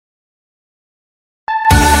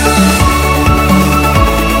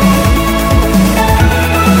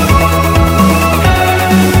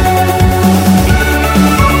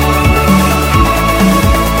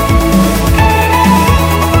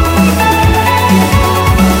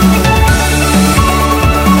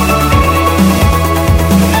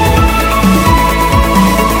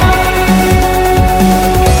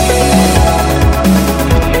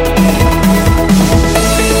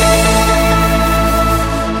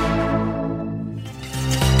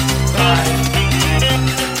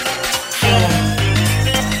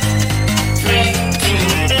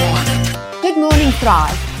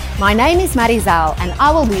Thrive. My name is Marizelle and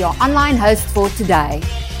I will be your online host for today.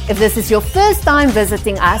 If this is your first time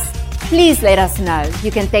visiting us, please let us know. You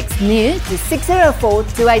can text NEW to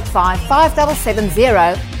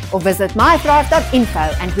 604-285-5770 or visit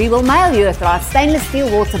mythrive.info and we will mail you a Thrive stainless steel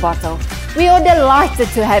water bottle. We are delighted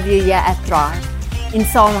to have you here at Thrive. In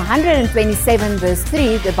Psalm 127 verse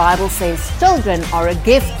 3, the Bible says, "Children are a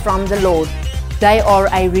gift from the Lord. They are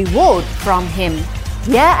a reward from Him."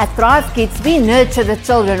 Here at Thrive Kids, we nurture the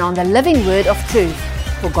children on the living word of truth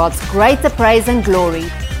for God's greater praise and glory.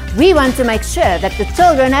 We want to make sure that the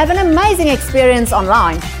children have an amazing experience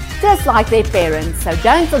online, just like their parents. So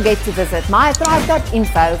don't forget to visit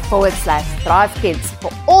mythrive.info/Thrive Kids for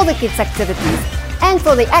all the kids' activities and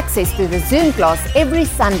for the access to the Zoom class every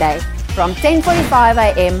Sunday from 10:45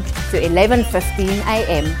 a.m. to 11:15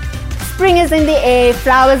 a.m. Spring is in the air,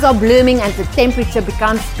 flowers are blooming and the temperature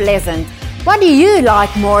becomes pleasant. What do you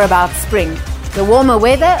like more about spring? The warmer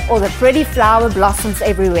weather or the pretty flower blossoms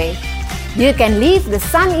everywhere? You can leave the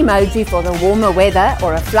sun emoji for the warmer weather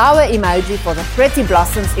or a flower emoji for the pretty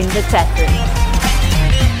blossoms in the chat room.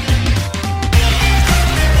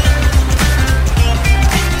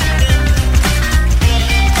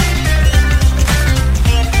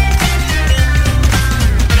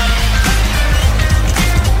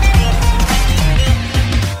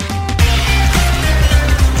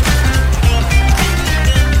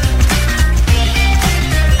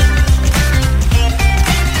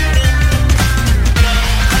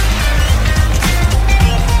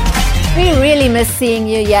 We really miss seeing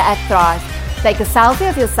you here at Thrive. Take a selfie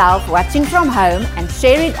of yourself watching from home and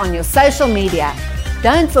share it on your social media.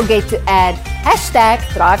 Don't forget to add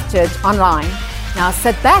 #ThriveChurchOnline. Now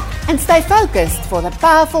sit back and stay focused for the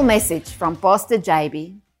powerful message from Pastor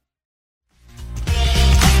JB.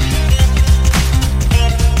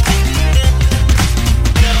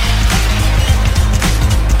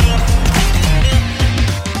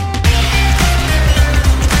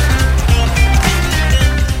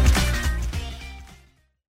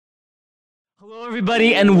 Hello,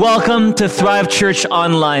 everybody, and welcome to Thrive Church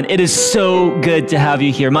Online. It is so good to have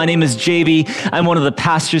you here. My name is JB. I'm one of the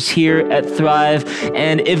pastors here at Thrive.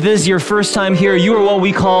 And if this is your first time here, you are what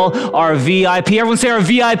we call our VIP. Everyone say our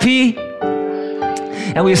VIP.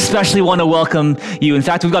 And we especially want to welcome you. In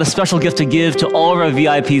fact, we've got a special gift to give to all of our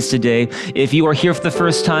VIPs today. If you are here for the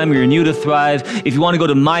first time, or you're new to Thrive, if you want to go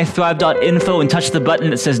to mythrive.info and touch the button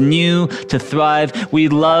that says New to Thrive,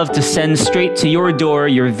 we'd love to send straight to your door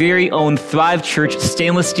your very own Thrive Church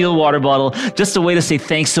stainless steel water bottle. Just a way to say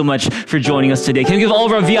thanks so much for joining us today. Can we give all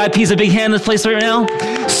of our VIPs a big hand in this place right now?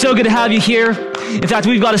 So good to have you here. In fact,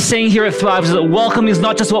 we've got a saying here at Thrive that welcome is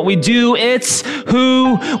not just what we do, it's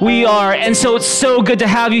who we are. And so it's so good to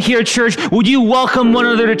have you here, church. Would you welcome one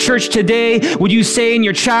another to church today? Would you say in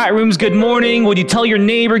your chat rooms, good morning? Would you tell your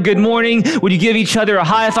neighbor good morning? Would you give each other a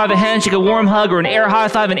high five, a handshake, a warm hug, or an air high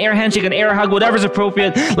five, an air handshake, an air hug, whatever's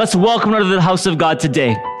appropriate? Let's welcome one another to the house of God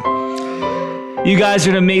today. You guys are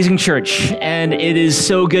an amazing church, and it is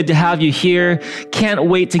so good to have you here. Can't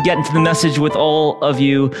wait to get into the message with all of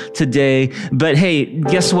you today. But hey,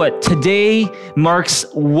 guess what? Today marks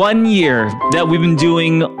 1 year that we've been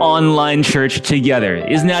doing online church together.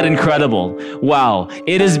 Isn't that incredible? Wow.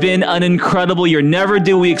 It has been an incredible year. Never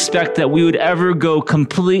do we expect that we would ever go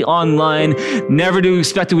completely online. Never do we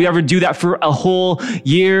expect that we ever do that for a whole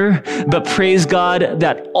year. But praise God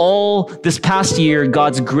that all this past year,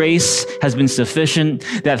 God's grace has been sufficient.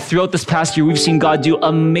 That throughout this past year, we've seen God do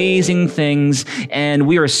amazing things, and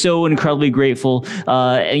we are so incredibly grateful.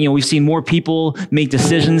 And we've seen more people make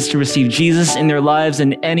decisions to receive Jesus in their lives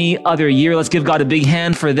than any other year. Let's give God a big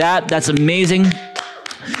hand for that. That's amazing.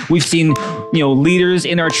 We've seen, leaders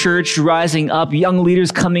in our church rising up, young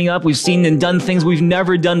leaders coming up. We've seen and done things we've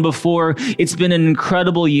never done before. It's been an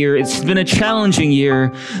incredible year. It's been a challenging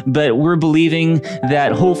year, but we're believing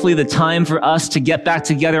that hopefully the time for us to get back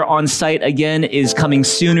together on site again is coming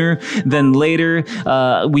sooner than later.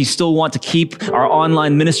 We still want to keep our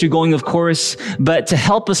online ministry going, of course, but to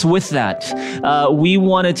help us with that, we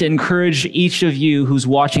wanted to encourage each of you who's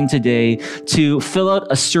watching today to fill out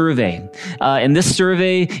a survey. And this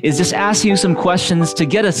survey is just ask you some questions to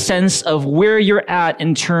get a sense of where you're at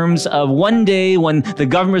in terms of one day when the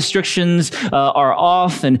government restrictions are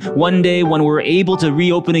off and one day when we're able to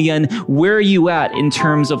reopen again. Where are you at in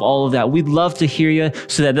terms of all of that? We'd love to hear you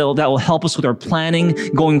so that will help us with our planning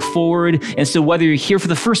going forward. And so whether you're here for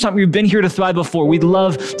the first time or you've been here to Thrive before, we'd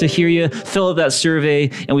love to hear you. Fill out that survey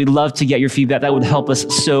and we'd love to get your feedback. That would help us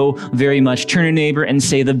so very much. Turn to your neighbor and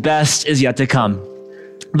say, the best is yet to come.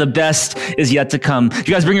 The best is yet to come. Did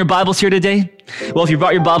you guys bring your Bibles here today? Well, if you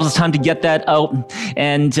brought your Bibles, it's time to get that out.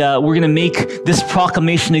 And we're going to make this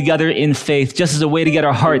proclamation together in faith, just as a way to get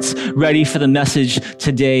our hearts ready for the message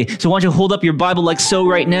today. So why don't you hold up your Bible like so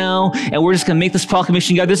right now, and we're just going to make this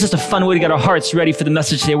proclamation together. This is just a fun way to get our hearts ready for the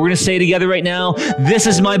message today. We're going to say together right now, this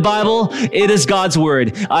is my Bible. It is God's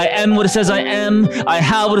word. I am what it says I am. I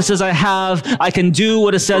have what it says I have. I can do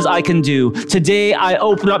what it says I can do. Today, I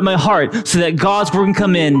open up my heart so that God's word can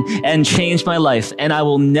come in and change my life, and I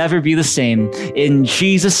will never be the same. In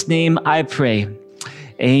Jesus' name I pray.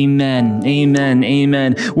 Amen, amen,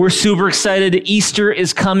 amen. We're super excited. Easter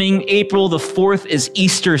is coming. April the 4th is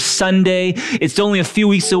Easter Sunday. It's only a few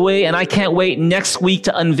weeks away, and I can't wait next week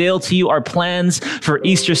to unveil to you our plans for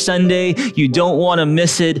Easter Sunday. You don't want to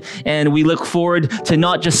miss it, and we look forward to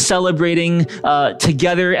not just celebrating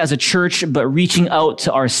together as a church, but reaching out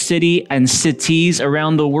to our city and cities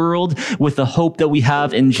around the world with the hope that we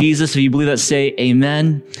have in Jesus. If you believe that, say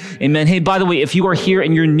amen. Amen. Hey, by the way, if you are here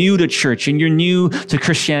and you're new to church and you're new to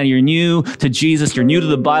Christianity, you're new to Jesus, you're new to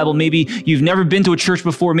the Bible, maybe you've never been to a church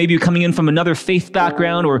before, maybe you're coming in from another faith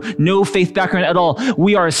background or no faith background at all,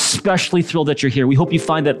 we are especially thrilled that you're here. We hope you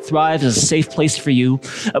find that Thrive is a safe place for you,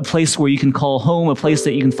 a place where you can call home, a place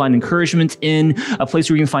that you can find encouragement in, a place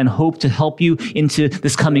where you can find hope to help you into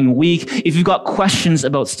this coming week. If you've got questions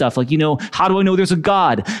about stuff like, how do I know there's a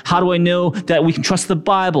God? How do I know that we can trust the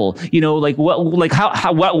Bible?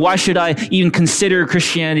 Why should I even consider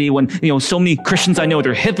Christianity when, so many Christians I know,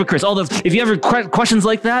 they're hypocrites, all those. If you have questions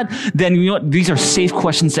like that, then these are safe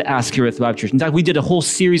questions to ask here at Thrive Church. In fact, we did a whole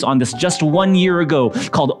series on this just 1 year ago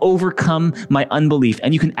called Overcome My Unbelief.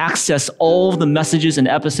 And you can access all of the messages and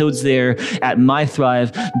episodes there at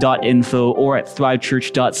mythrive.info or at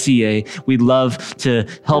thrivechurch.ca. We'd love to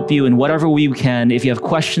help you in whatever way we can. If you have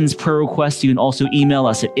questions, prayer requests, you can also email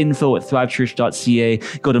us at info@thrivechurch.ca.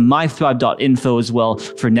 Go to mythrive.info as well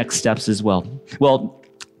for next steps as well. Well,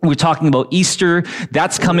 we're talking about Easter.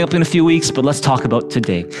 That's coming up in a few weeks, but let's talk about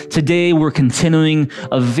today. Today, we're continuing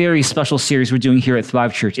a very special series we're doing here at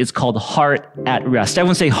Thrive Church. It's called Heart at Rest.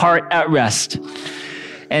 Everyone say Heart at Rest.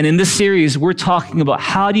 And in this series, we're talking about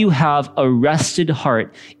how do you have a rested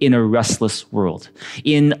heart in a restless world?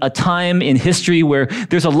 In a time in history where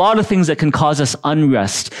there's a lot of things that can cause us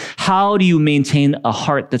unrest, how do you maintain a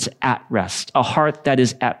heart that's at rest, a heart that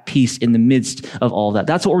is at peace in the midst of all that?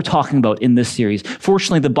 That's what we're talking about in this series.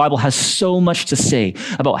 Fortunately, the Bible has so much to say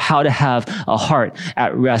about how to have a heart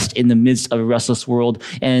at rest in the midst of a restless world.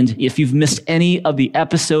 And if you've missed any of the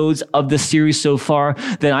episodes of this series so far,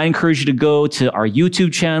 then I encourage you to go to our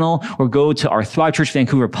YouTube channel or go to our Thrive Church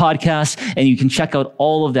Vancouver podcast, and you can check out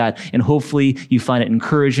all of that, and hopefully you find it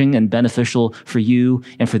encouraging and beneficial for you,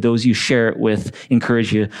 and for those you share it with,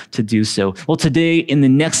 encourage you to do so. Well, today in the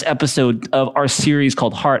next episode of our series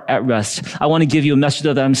called Heart at Rest, I want to give you a message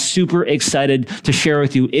that I'm super excited to share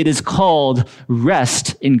with you. It is called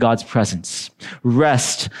Rest in God's Presence.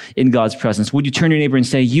 Rest in God's presence. Would you turn to your neighbor and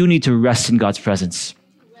say, you need to rest in God's presence?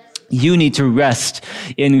 You need to rest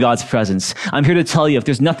in God's presence. I'm here to tell you, if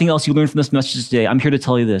there's nothing else you learn from this message today, I'm here to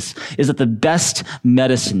tell you this, is that the best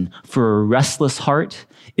medicine for a restless heart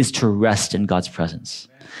is to rest in God's presence.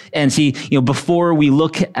 And see, before we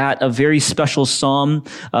look at a very special psalm,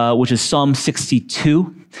 which is Psalm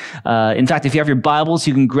 62. In fact, if you have your Bibles,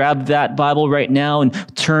 you can grab that Bible right now and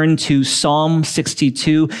turn to Psalm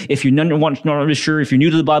 62. If you're not really sure, if you're new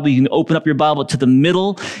to the Bible, you can open up your Bible to the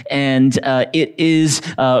middle, and it is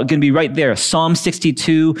going to be right there. Psalm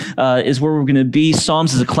 62 is where we're going to be.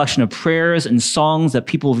 Psalms is a collection of prayers and songs that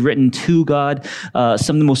people have written to God.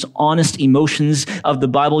 Some of the most honest emotions of the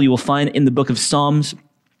Bible you will find in the book of Psalms.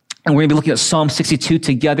 And we're going to be looking at Psalm 62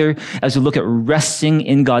 together as we look at resting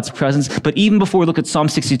in God's presence. But even before we look at Psalm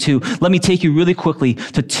 62, let me take you really quickly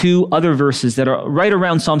to two other verses that are right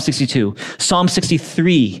around Psalm 62. Psalm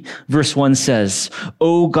 63, verse 1 says,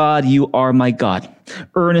 "O God, you are my God.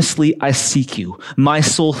 Earnestly I seek you. My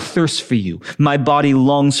soul thirsts for you. My body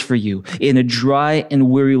longs for you in a dry and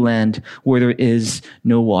weary land where there is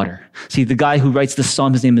no water." See, the guy who writes this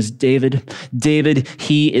psalm, his name is David. David,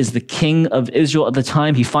 he is the king of Israel at the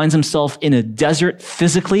time. He finds himself in a desert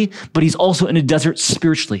physically, but he's also in a desert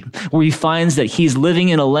spiritually, where he finds that he's living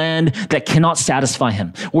in a land that cannot satisfy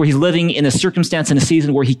him, where he's living in a circumstance and a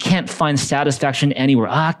season where he can't find satisfaction anywhere.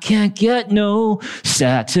 I can't get no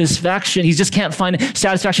satisfaction. He just can't find find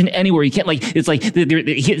satisfaction anywhere. You can't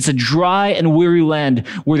it's a dry and weary land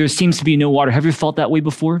where there seems to be no water. Have you felt that way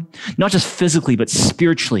before? Not just physically, but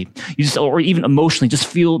spiritually. Or even emotionally, just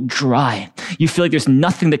feel dry. You feel like there's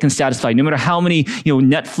nothing that can satisfy. No matter how many,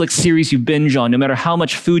 Netflix series you binge on, no matter how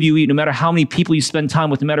much food you eat, no matter how many people you spend time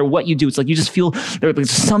with, no matter what you do, it's like you just feel like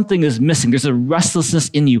something is missing. There's a restlessness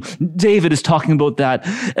in you. David is talking about that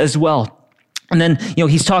as well. And then,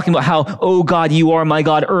 he's talking about how, oh God, you are my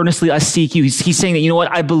God. Earnestly I seek you. He's saying that,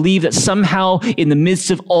 I believe that somehow in the midst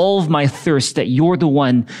of all of my thirst, that you're the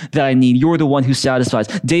one that I need. You're the one who satisfies.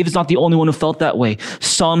 David's not the only one who felt that way.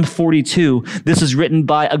 Psalm 42, this is written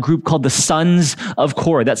by a group called the Sons of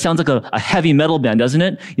Korah. That sounds like a heavy metal band, doesn't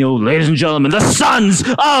it? Ladies and gentlemen, the Sons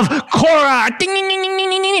of Korah. Ding, ding, ding, ding,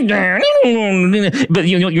 ding, ding, ding. But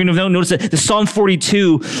you're going to notice that the Psalm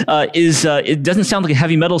 42 it doesn't sound like a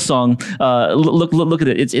heavy metal song. Look at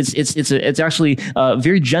it. It's actually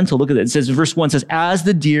very gentle. Look at it. It says, verse 1 says, as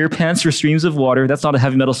the deer pants for streams of water. That's not a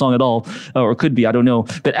heavy metal song at all, or it could be, I don't know.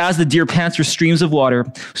 But as the deer pants for streams of water,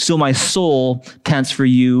 so my soul pants for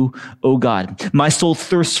you, O God. My soul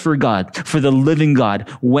thirsts for God, for the living God.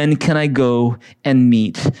 When can I go and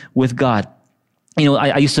meet with God?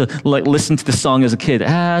 I used to listen to the song as a kid.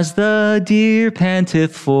 As the deer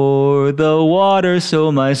panteth for the water,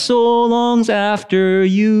 so my soul longs after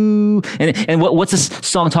you. And what's this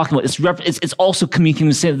song talking about? It's also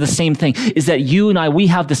communicating the same thing, is that you and I, we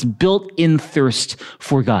have this built-in thirst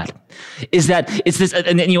for God. Is that it's this,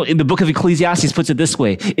 and in the book of Ecclesiastes puts it this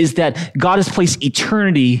way, is that God has placed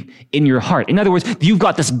eternity in your heart. In other words, you've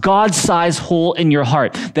got this God-sized hole in your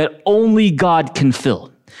heart that only God can fill.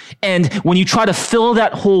 And when you try to fill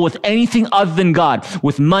that hole with anything other than God,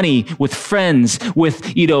 with money, with friends, with,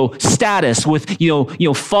 status, with,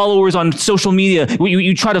 followers on social media,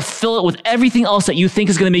 you try to fill it with everything else that you think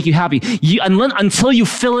is going to make you happy. Until you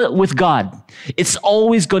fill it with God, it's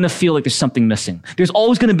always going to feel like there's something missing. There's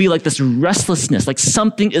always going to be like this restlessness, like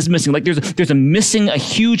something is missing. Like there's a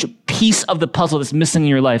huge piece of the puzzle that's missing in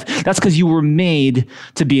your life. That's because you were made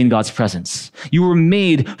to be in God's presence. You were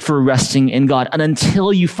made for resting in God. And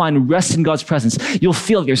until you find rest in God's presence, you'll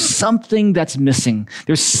feel like there's something that's missing.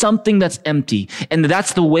 There's something that's empty. And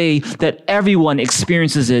that's the way that everyone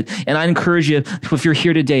experiences it. And I encourage you, if you're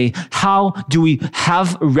here today, how do we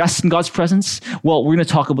have rest in God's presence? Well, we're going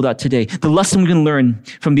to talk about that today. The lesson we can learn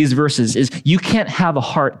from these verses is you can't have a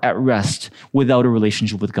heart at rest without a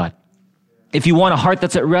relationship with God. If you want a heart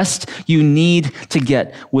that's at rest, you need to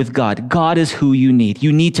get with God. God is who you need.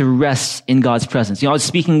 You need to rest in God's presence. I was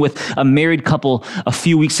speaking with a married couple a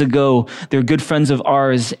few weeks ago. They're good friends of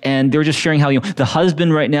ours, and they were just sharing how, the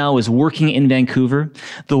husband right now is working in Vancouver.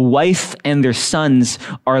 The wife and their sons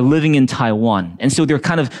are living in Taiwan. And so they're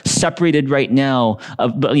kind of separated right now,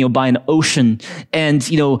 by an ocean. And,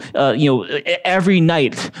 every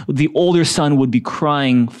night, the older son would be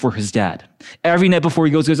crying for his dad. Every night before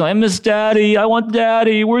he goes, I miss Daddy. I want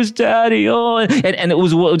Daddy. Where's Daddy? Oh, and it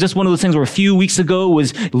was just one of those things where a few weeks ago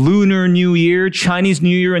was Lunar New Year, Chinese New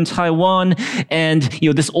Year in Taiwan, and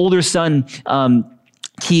this older son,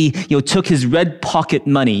 he took his red pocket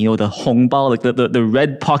money, the hongbao, like the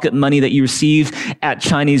red pocket money that you receive at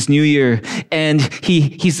Chinese New Year, and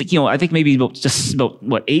he's I think maybe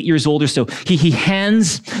about 8 years old or so. He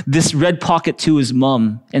hands this red pocket to his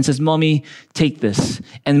mom and says, "Mommy, take this."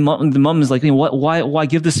 And the mom is like, why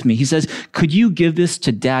give this to me? He says, "Could you give this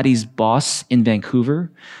to Daddy's boss in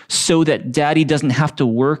Vancouver so that Daddy doesn't have to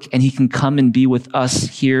work and he can come and be with us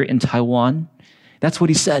here in Taiwan?" That's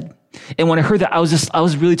what he said. And when I heard that, I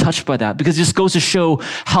was really touched by that, because it just goes to show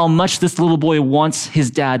how much this little boy wants his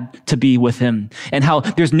dad to be with him, and how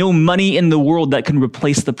there's no money in the world that can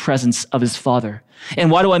replace the presence of his father.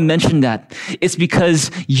 And why do I mention that? It's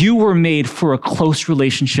because you were made for a close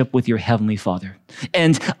relationship with your Heavenly Father.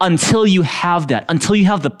 And until you have that, until you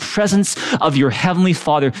have the presence of your Heavenly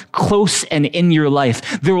Father close and in your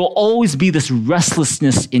life, there will always be this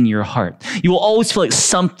restlessness in your heart. You will always feel like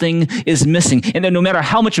something is missing. And then no matter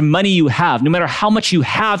how much money you have, no matter how much you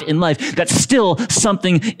have in life, that still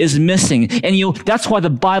something is missing. And that's why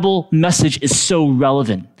the Bible message is so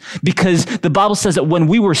relevant. Because the Bible says that when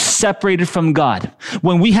we were separated from God,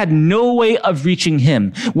 when we had no way of reaching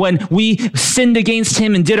Him, when we sinned against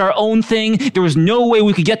Him and did our own thing, there was no way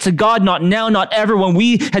we could get to God, not now, not ever. When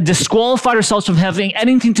we had disqualified ourselves from having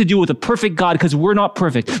anything to do with a perfect God, because we're not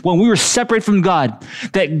perfect, when we were separated from God,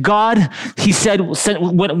 that God, He said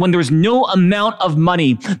when there was no amount of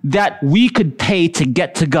money that we could pay to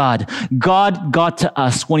get to God, God got to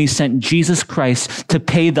us when he sent Jesus Christ to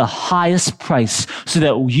pay the highest price so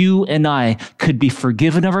that you and I could be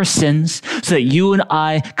forgiven of our sins, so that you and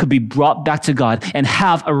I could be brought back to God and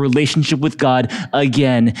have a relationship with God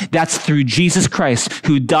again. That's through Jesus Christ,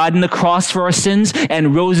 who died on the cross for our sins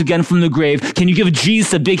and rose again from the grave. Can you give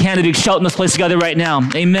Jesus a big hand, a big shout in this place together right now?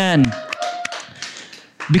 Amen.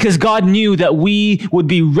 Because God knew that we would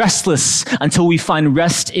be restless until we find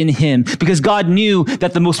rest in him. Because God knew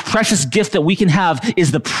that the most precious gift that we can have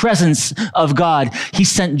is the presence of God. He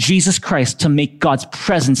sent Jesus Christ to make God's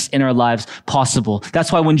presence in our lives possible.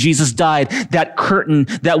 That's why when Jesus died, that curtain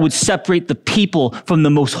that would separate the people from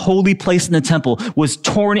the most holy place in the temple was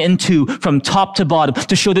torn in two from top to bottom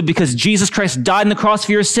to show that because Jesus Christ died on the cross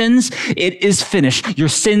for your sins, it is finished. Your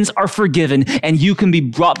sins are forgiven and you can be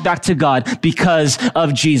brought back to God because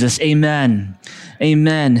of Jesus. Amen.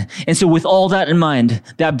 Amen. And so with all that in mind,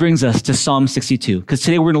 that brings us to Psalm 62, because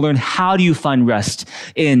today we're going to learn how do you find rest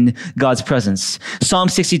in God's presence. Psalm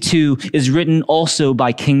 62 is written also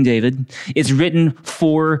by King David. It's written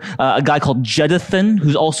for a guy called Jeduthun,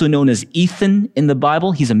 who's also known as Ethan in the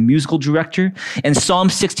Bible. He's a musical director. And Psalm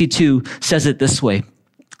 62 says it this way.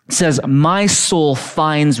 It says, "My soul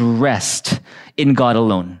finds rest in God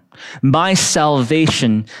alone. My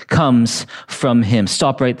salvation comes from him."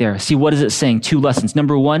 Stop right there. See, what is it saying? Two lessons.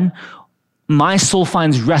 Number one, my soul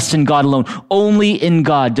finds rest in God alone. Only in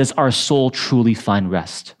God does our soul truly find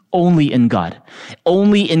rest. Only in God.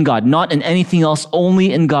 Only in God. Not in anything else.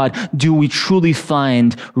 Only in God do we truly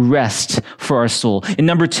find rest for our soul. And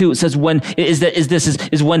number two, it says when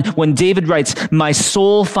David writes, "My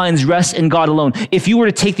soul finds rest in God alone." If you were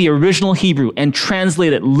to take the original Hebrew and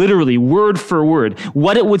translate it literally word for word,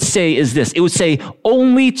 what it would say is this. It would say,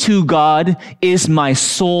 "Only to God is my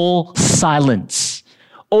soul silence."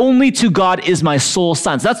 Only to God is my soul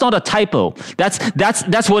silence. That's not a typo.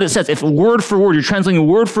 That's what it says. If word for word, you're translating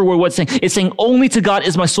word for word, what's saying? It's saying only to God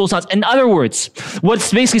is my soul silence. In other words, what's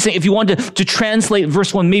basically saying, if you wanted to translate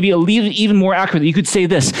verse 1, maybe even more accurately, you could say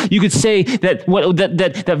this. You could say that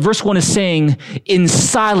that verse 1 is saying, "In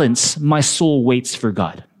silence, my soul waits for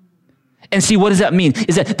God." And see, what does that mean?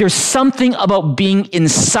 Is that there's something about being in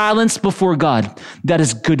silence before God that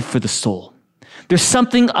is good for the soul. There's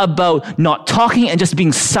something about not talking and just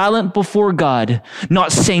being silent before God,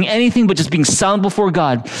 not saying anything, but just being silent before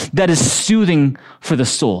God, that is soothing for the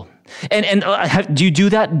soul. And do you do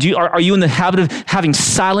that? Are you in the habit of having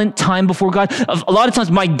silent time before God? A lot of times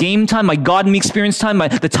my game time, my God and me experience time,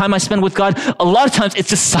 the time I spend with God, a lot of times it's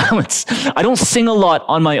just silence. I don't sing a lot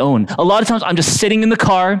on my own. A lot of times I'm just sitting in the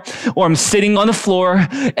car or I'm sitting on the floor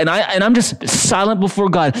and I'm just silent before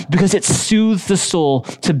God because it soothes the soul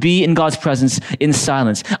to be in God's presence in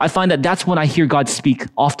silence. I find that that's when I hear God speak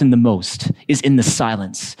often the most, is in the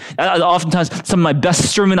silence. Oftentimes some of my best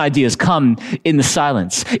sermon ideas come in the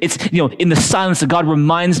silence. It's in the silence that God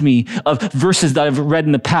reminds me of verses that I've read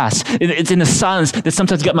in the past. It's in the silence that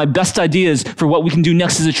sometimes I get my best ideas for what we can do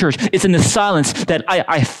next as a church. It's in the silence that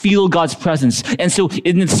I feel God's presence. And so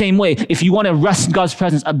in the same way, if you want to rest in God's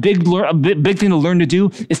presence, a big thing to learn to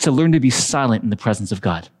do is to learn to be silent in the presence of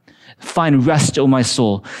God. Find rest, O my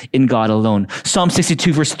soul, in God alone. Psalm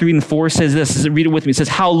 62 verse 3 and 4 says this. Read it with me. It says,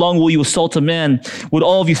 "How long will you assault a man? Would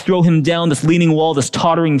all of you throw him down this leaning wall, this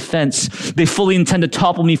tottering fence? They fully intend to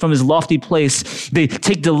topple me from his lofty place. They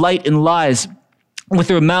take delight in lies. With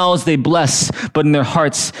their mouths they bless, but in their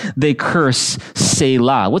hearts they curse.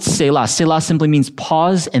 Selah." What's Selah? Selah simply means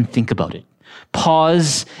pause and think about it.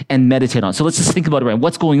 Pause and meditate on it. So let's just think about it, right?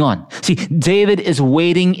 What's going on? See, David is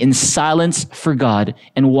waiting in silence for God.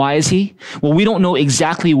 And why is he? Well, we don't know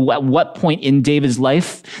exactly what point in David's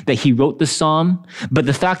life that he wrote the psalm, but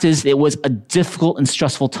the fact is it was a difficult and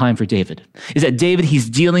stressful time for David. Is that David, he's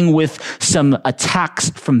dealing with some attacks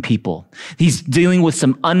from people. He's dealing with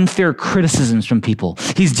some unfair criticisms from people.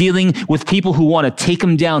 He's dealing with people who want to take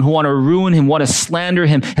him down, who want to ruin him, want to slander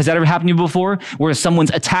him. Has that ever happened to you before? Where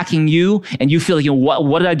someone's attacking you and you feel like,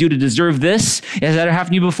 what did I do to deserve this? Has that ever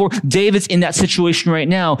happened to you before? David's in that situation right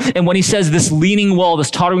now. And when he says this leaning wall,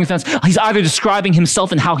 this tottering fence, he's either describing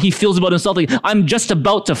himself and how he feels about himself. Like, I'm just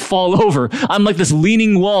about to fall over. I'm like this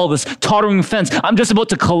leaning wall, this tottering fence. I'm just about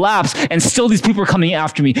to collapse. And still these people are coming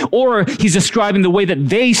after me. Or he's describing the way that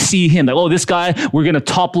they see him. Like, oh, this guy, we're going to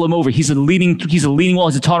topple him over. He's a leaning wall.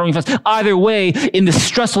 He's a tottering fence. Either way, in this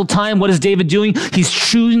stressful time, what is David doing? He's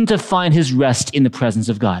choosing to find his rest in the presence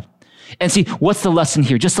of God. And see, what's the lesson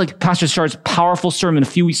here? Just like Pastor Starr's powerful sermon a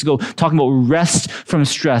few weeks ago, talking about rest from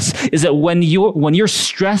stress, is that when you're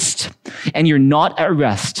stressed and you're not at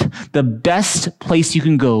rest, the best place you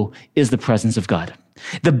can go is the presence of God.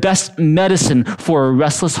 The best medicine for a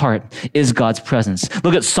restless heart is God's presence.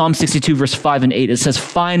 Look at Psalm 62, verse 5 and 8. It says,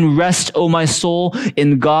 "Find rest, O my soul,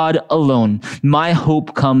 in God alone. My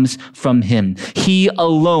hope comes from him. He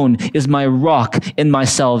alone is my rock and my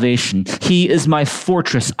salvation. He is my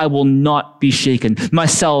fortress. I will not be shaken. My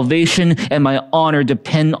salvation and my honor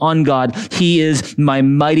depend on God. He is my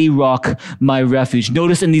mighty rock, my refuge."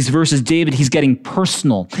 Notice in these verses, David, he's getting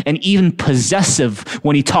personal and even possessive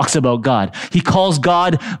when he talks about God. He calls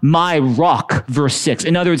God my rock, verse 6.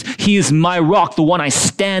 In other words, he is my rock, the one I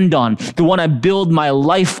stand on, the one I build my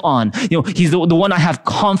life on. He's the one I have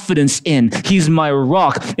confidence in. He's my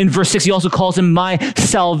rock. In verse 6, he also calls him my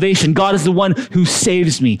salvation. God is the one who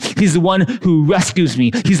saves me. He's the one who rescues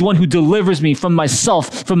me. He's the one who delivers me from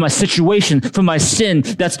myself, from my situation, from my sin.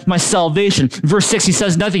 That's my salvation. Verse 6, he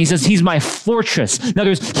says nothing. He says he's my fortress. In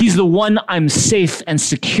other words, he's the one I'm safe and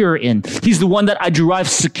secure in. He's the one that I derive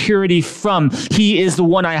security from. He is the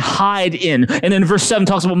one I hide in. And then verse 7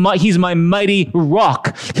 talks about he's my mighty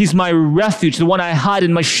rock. He's my refuge, the one I hide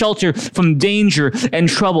in, my shelter from danger and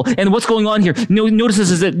trouble. And what's going on here? Notice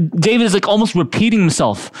this is that David is like almost repeating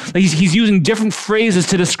himself. He's using different phrases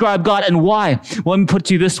to describe God. And why? Well, let me put it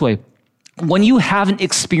to you this way. When you haven't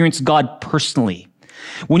experienced God personally,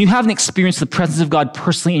 when you haven't experienced the presence of God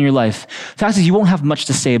personally in your life, the fact is you won't have much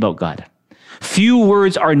to say about God. Few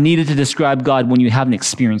words are needed to describe God when you haven't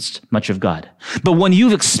experienced much of God. But when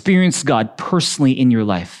you've experienced God personally in your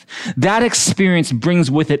life, that experience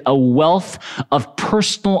brings with it a wealth of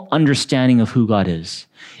personal understanding of who God is.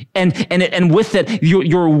 And with that,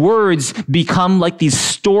 your words become like these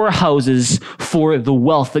storehouses for the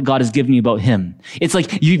wealth that God has given you about him. It's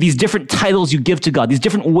like these different titles you give to God, these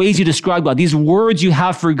different ways you describe God, these words you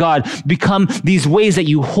have for God become these ways that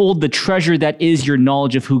you hold the treasure that is your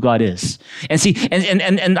knowledge of who God is. And see,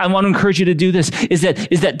 and I want to encourage you to do this, is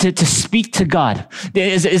that to speak to God,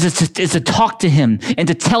 is to talk to him and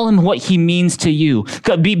to tell him what he means to you.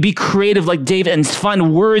 Be creative like David and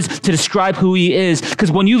find words to describe who he is.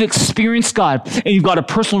 Because when you've experienced God and you've got a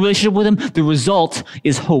personal relationship with him, the result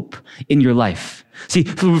is hope in your life. See,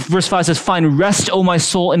 verse 5 says, "Find rest, O my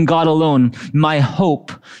soul, in God alone. My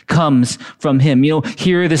hope comes from him."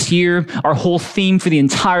 Here this year, our whole theme for the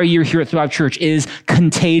entire year here at Thrive Church is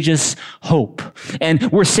contagious hope.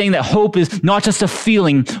 And we're saying that hope is not just a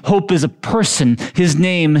feeling. Hope is a person. His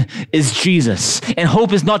name is Jesus. And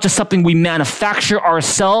hope is not just something we manufacture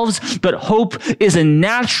ourselves, but hope is a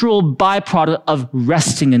natural byproduct of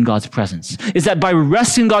resting in God's presence. Is that by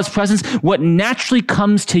resting in God's presence, what naturally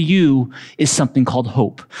comes to you is something called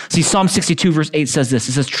hope. See, Psalm 62 verse 8 says this.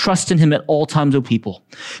 It says, "Trust in him at all times, O people.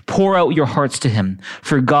 Pour out your hearts to him,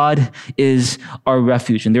 for God is our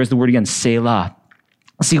refuge." And there's the word again, Selah.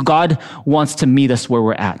 See, God wants to meet us where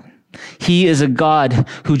we're at. He is a God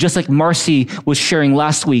who, just like Marcy was sharing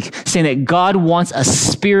last week, saying that God wants a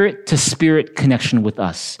spirit-to-spirit connection with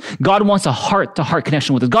us. God wants a heart-to-heart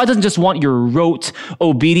connection with us. God doesn't just want your rote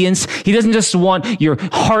obedience. He doesn't just want your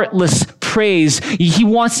heartless praise. He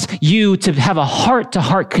wants you to have a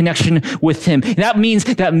heart-to-heart connection with him. And that means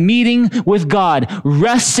that meeting with God,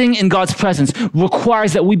 resting in God's presence,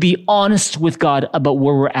 requires that we be honest with God about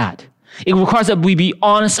where we're at. It requires that we be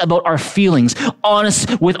honest about our feelings,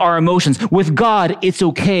 honest with our emotions. With God, it's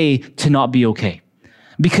okay to not be okay,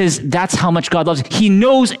 because that's how much God loves you. He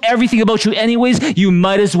knows everything about you anyways. You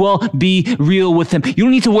might as well be real with him. You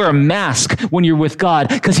don't need to wear a mask when you're with God,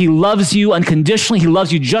 because he loves you unconditionally. He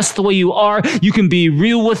loves you just the way you are. You can be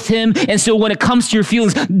real with him. And so when it comes to your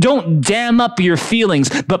feelings, don't dam up your feelings,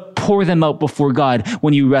 but pour them out before God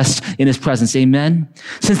when you rest in his presence. Amen?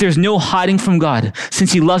 Since there's no hiding from God,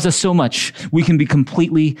 since he loves us so much, we can be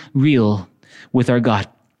completely real with our God.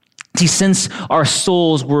 See, since our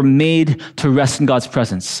souls were made to rest in God's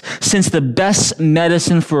presence, since the best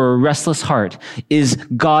medicine for a restless heart is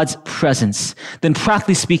God's presence, then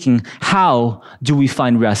practically speaking, how do we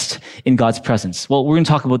find rest in God's presence? Well, we're going to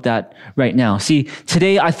talk about that right now. See,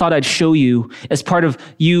 today I thought I'd show you, as part of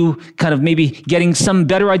you kind of maybe getting some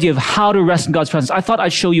better idea of how to rest in God's presence, I thought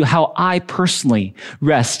I'd show you how I personally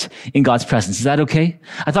rest in God's presence. Is that okay?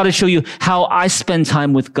 I thought I'd show you how I spend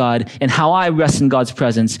time with God and how I rest in God's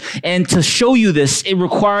presence. And to show you this, it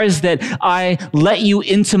requires that I let you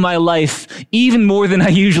into my life even more than I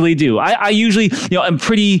usually do. I usually, I'm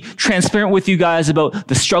pretty transparent with you guys about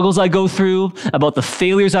the struggles I go through, about the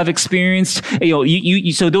failures I've experienced.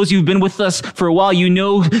 So those who've been with us for a while, you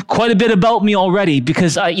know quite a bit about me already,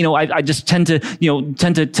 because I just tend to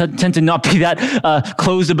not be that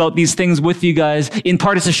closed about these things with you guys. In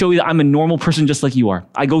part, it's to show you that I'm a normal person just like you are.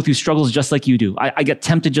 I go through struggles just like you do. I get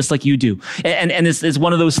tempted just like you do. And it's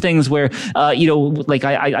one of those things things where, like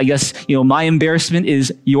I guess, my embarrassment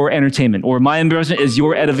is your entertainment, or my embarrassment is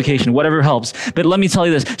your edification, whatever helps. But let me tell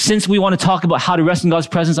you this, since we want to talk about how to rest in God's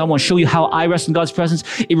presence, I want to show you how I rest in God's presence.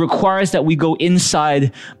 It requires that we go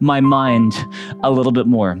inside my mind a little bit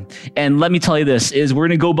more. And let me tell you this, is we're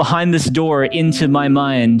going to go behind this door into my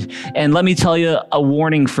mind. And let me tell you a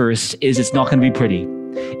warning first, is it's not going to be pretty.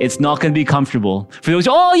 It's not going to be comfortable. For those,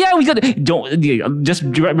 just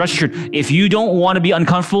rest assured, if you don't want to be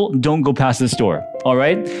uncomfortable, don't go past this door. All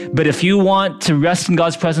right? But if you want to rest in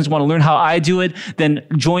God's presence, want to learn how I do it, then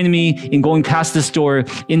join me in going past this door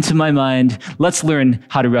into my mind. Let's learn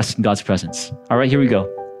how to rest in God's presence. All right, here we go.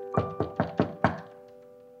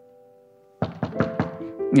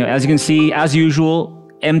 As you can see, as usual,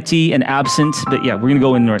 empty and absent. But yeah, we're going to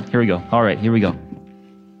go in there. Here we go. All right, here we go.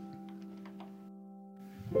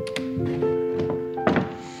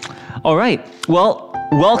 All right. Well,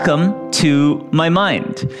 welcome to my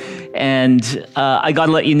mind. And I got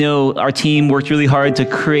to let you know, our team worked really hard to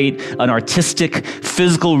create an artistic,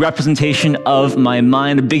 physical representation of my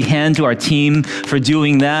mind. A big hand to our team for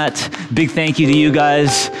doing that. Big thank you to you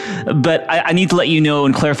guys. But I need to let you know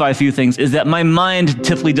and clarify a few things, is that my mind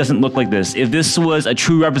typically doesn't look like this. If this was a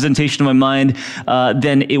true representation of my mind,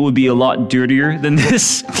 then it would be a lot dirtier than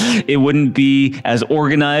this. It wouldn't be as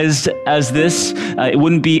organized as this. It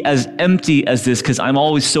wouldn't be as empty as this, because I'm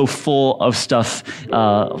always so full of stuff,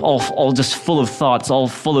 all just full of thoughts, all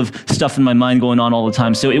full of stuff in my mind going on all the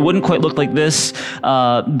time. So it wouldn't quite look like this.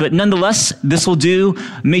 But nonetheless, this will do.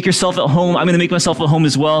 Make yourself at home. I'm going to make myself at home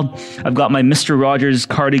as well. I've got my Mr. Rogers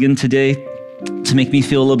cardigan today to make me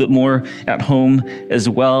feel a little bit more at home as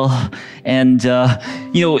well. And,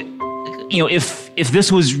 if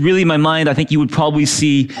this was really my mind, I think you would probably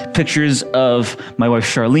see pictures of my wife,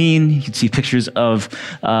 Charlene. You'd see pictures of,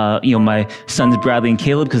 my sons, Bradley and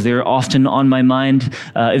Caleb, because they're often on my mind.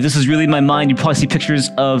 If this is really my mind, you'd probably see pictures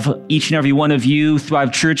of each and every one of you,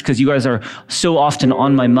 Thrive Church, because you guys are so often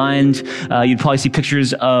on my mind. You'd probably see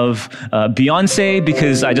pictures of Beyonce,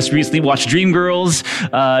 because I just recently watched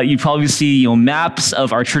Dreamgirls. You'd probably see, maps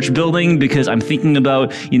of our church building, because I'm thinking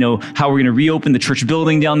about, how we're going to reopen the church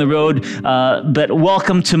building down the road. But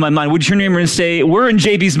welcome to my mind. Would you turn to your neighbor and say, we're in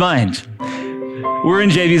JB's mind? We're in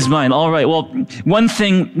JB's mind. All right. Well, one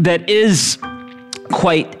thing that is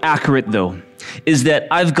quite accurate, though, is that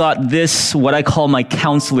I've got this, what I call my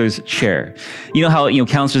counselor's chair. You know how,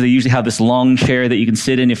 counselors, they usually have this long chair that you can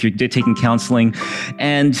sit in if you're taking counseling.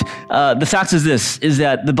 And the fact is this, is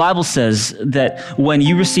that the Bible says that when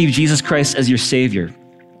you receive Jesus Christ as your Savior,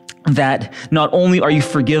 that not only are you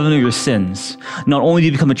forgiven of your sins, not only do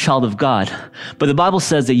you become a child of God, but the Bible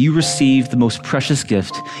says that you receive the most precious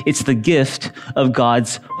gift. It's the gift of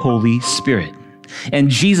God's Holy Spirit. And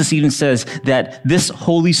Jesus even says that this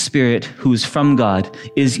Holy Spirit, who is from God,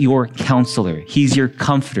 is your counselor. He's your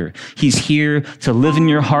comforter. He's here to live in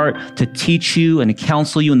your heart, to teach you and to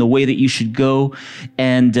counsel you in the way that you should go.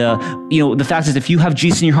 And, the fact is, if you have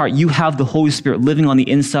Jesus in your heart, you have the Holy Spirit living on the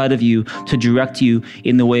inside of you to direct you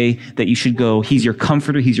in the way that you should go. He's your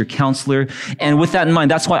comforter. He's your counselor. And with that in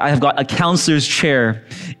mind, that's why I have got a counselor's chair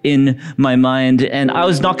in my mind. And I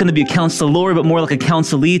was not going to be a counselor, but more like a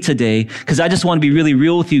counselee today, because I just want to be really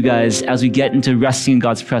real with you guys as we get into resting in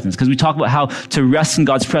God's presence. Because we talk about how to rest in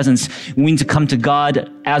God's presence, we need to come to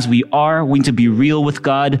God as we are. We need to be real with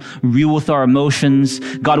God, real with our emotions.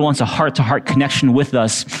 God wants a heart-to-heart connection with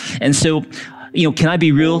us. And so, can I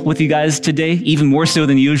be real with you guys today, even more so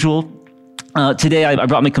than usual? Today, I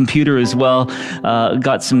brought my computer as well.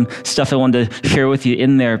 Got some stuff I wanted to share with you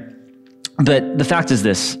in there. But the fact is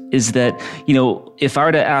this, is that, if I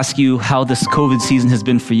were to ask you how this COVID season has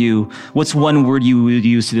been for you, what's one word you would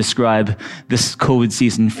use to describe this COVID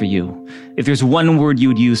season for you? If there's one word you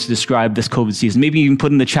would use to describe this COVID season, maybe you can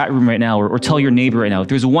put in the chat room right now or tell your neighbor right now. If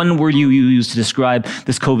there's one word you use to describe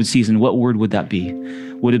this COVID season, what word would that be?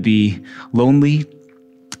 Would it be lonely?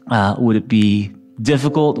 Would it be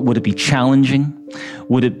difficult? Would it be challenging?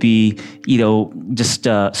 Would it be, just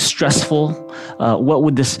stressful? What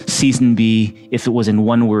would this season be if it was in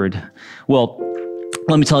one word? Well,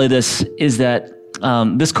 let me tell you this, is that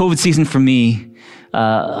this COVID season for me,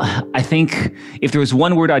 I think if there was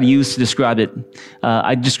one word I'd use to describe it,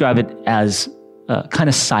 I'd describe it as kind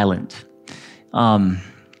of silent. When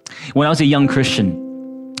I was a young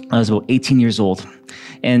Christian, I was about 18 years old.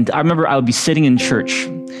 And I remember I would be sitting in church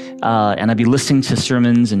and I'd be listening to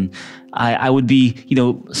sermons, and I would be,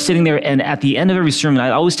 sitting there, and at the end of every sermon,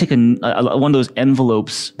 I'd always take one of those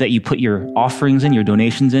envelopes that you put your offerings in, your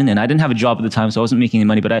donations in, and I didn't have a job at the time, so I wasn't making any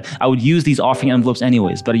money, but I would use these offering envelopes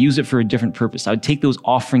anyways, but I used it for a different purpose. I would take those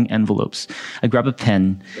offering envelopes, I'd grab a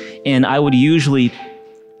pen, and I would usually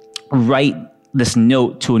write this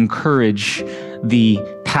note to encourage the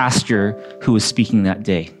pastor who was speaking that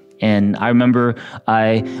day. And I remember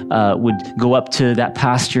I would go up to that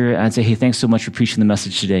pastor and I'd say, hey, thanks so much for preaching the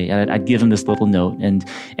message today. And I'd give him this little note. And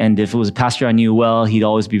if it was a pastor I knew well, he'd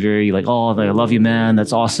always be very like, oh, I love you, man.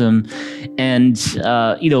 That's awesome. And,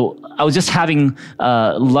 I was just having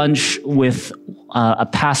lunch with a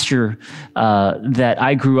pastor that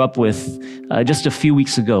I grew up with just a few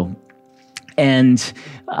weeks ago. And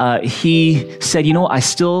he said,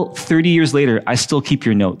 30 years later, I still keep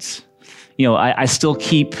your notes. I still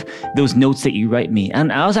keep those notes that you write me.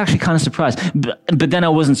 And I was actually kind of surprised, but then I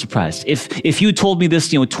wasn't surprised. If you told me this,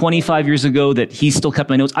 25 years ago that he still kept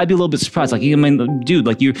my notes, I'd be a little bit surprised. Like, dude,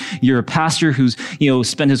 like you're a pastor who's,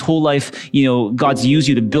 spent his whole life, God's used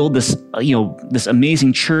you to build this, this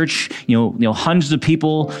amazing church, hundreds of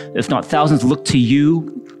people, if not thousands, look to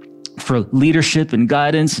you for leadership and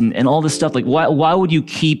guidance and all this stuff. Like, why would you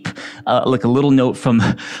keep like a little note from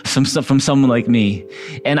someone like me?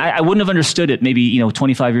 And I wouldn't have understood it maybe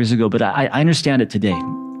 25 years ago, but I understand it today.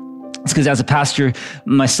 It's because as a pastor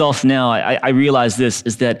myself now, I realize this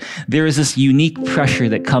is that there is this unique pressure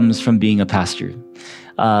that comes from being a pastor.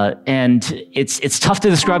 And it's tough to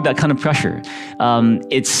describe that kind of pressure.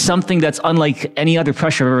 It's something that's unlike any other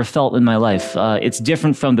pressure I've ever felt in my life. It's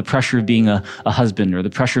different from the pressure of being a husband, or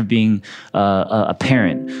the pressure of being a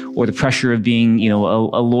parent, or the pressure of being a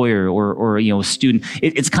lawyer or a student.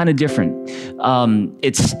 It's kind of different.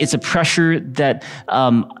 It's a pressure that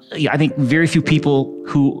I think very few people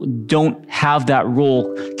who don't have that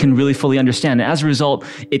role can really fully understand. And as a result,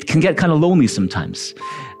 it can get kind of lonely sometimes.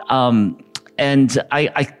 And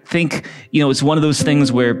I think, it's one of those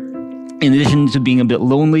things where, in addition to being a bit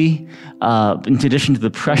lonely, in addition to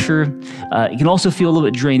the pressure, it can also feel a little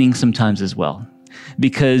bit draining sometimes as well.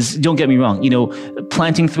 Because don't get me wrong,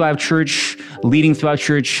 planting Thrive Church, leading Thrive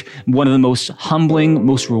Church, one of the most humbling,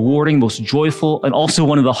 most rewarding, most joyful, and also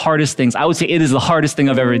one of the hardest things. I would say it is the hardest thing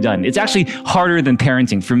I've ever done. It's actually harder than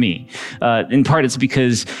parenting for me. In part, it's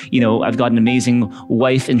because, I've got an amazing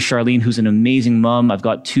wife in Charlene, who's an amazing mom. I've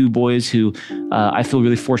got 2 boys who I feel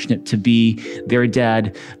really fortunate to be their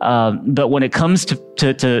dad. But when it comes to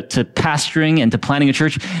pastoring and to planning a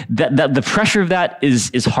church, that the pressure of that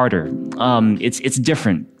is harder. It's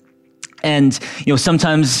different. And,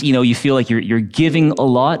 sometimes, you feel like you're giving a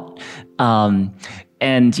lot.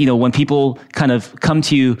 And, when people kind of come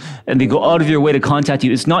to you and they go out of their way to contact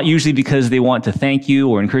you, it's not usually because they want to thank you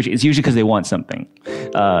or encourage you. It's usually because they want something.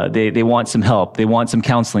 They want some help. They want some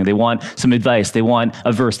counseling. They want some advice. They want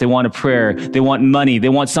a verse. They want a prayer. They want money. They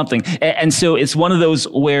want something. And so it's one of those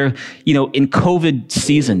where, in COVID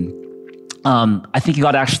season, I think it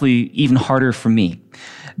got actually even harder for me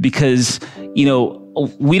because,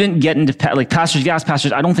 we didn't get into, like pastors, you ask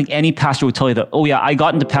pastors, I don't think any pastor would tell you that, oh yeah, I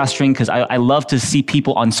got into pastoring because I love to see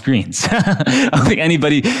people on screens. I don't think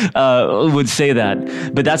anybody would say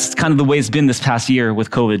that. But that's kind of the way it's been this past year with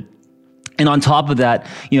COVID. And on top of that,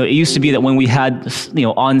 it used to be that when we had,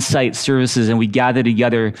 on-site services and we gathered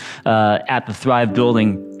together at the Thrive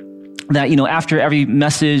building, that, after every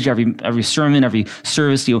message, every sermon, every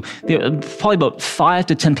service, probably about 5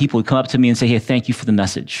 to 10 people would come up to me and say, hey, thank you for the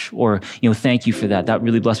message, or, thank you for that. That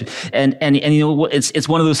really blessed me. And it's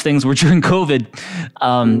one of those things where during COVID,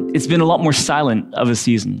 it's been a lot more silent of a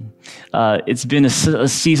season. It's been a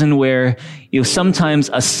season where, sometimes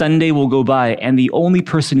a Sunday will go by and the only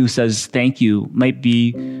person who says thank you might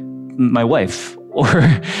be my wife,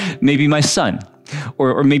 or maybe my son.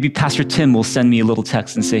 Or maybe Pastor Tim will send me a little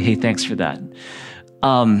text and say, hey, thanks for that.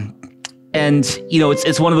 And,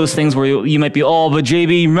 it's one of those things where you might be, oh, but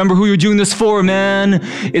JB, remember who you're doing this for, man.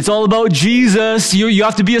 It's all about Jesus. You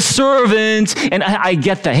have to be a servant. And I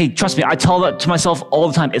get that. Hey, trust me, I tell that to myself all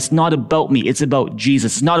the time. It's not about me. It's about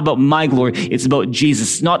Jesus. It's not about my glory. It's about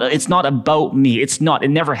Jesus. It's not about me. It's not. It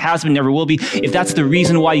never has been, never will be. If that's the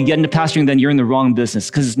reason why you get into pastoring, then you're in the wrong business,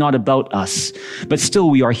 because it's not about us. But still,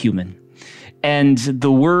 we are human. And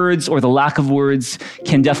the words or the lack of words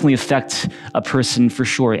can definitely affect a person for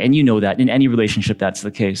sure. And you know that in any relationship, that's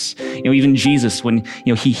the case. Even Jesus, when,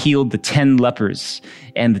 he healed the 10 lepers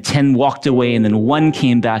and the 10 walked away and then 1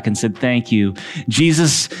 came back and said, thank you.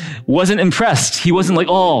 Jesus wasn't impressed. He wasn't like,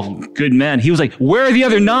 oh, good man. He was like, where are the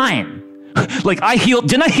other 9? Like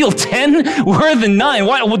didn't I heal 10? Where are the 9?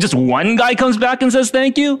 Why? Well, just 1 guy comes back and says,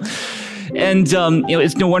 thank you. And,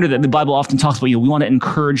 it's no wonder that the Bible often talks about, we want to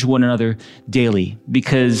encourage one another daily,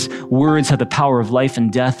 because words have the power of life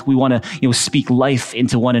and death. We want to, speak life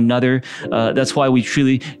into one another. That's why we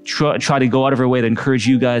truly try to go out of our way to encourage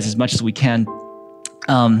you guys as much as we can.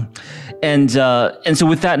 And so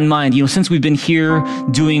with that in mind, since we've been here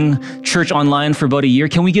doing church online for about a year,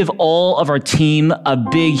 can we give all of our team a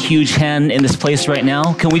big, huge hand in this place right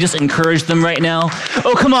now? Can we just encourage them right now?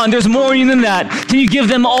 Oh, come on, there's more than that. Can you give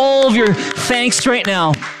them all of your thanks right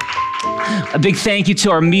now? A big thank you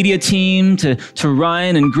to our media team, to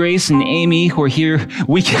Ryan and Grace and Amy, who are here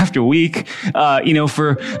week after week,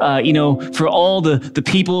 for all the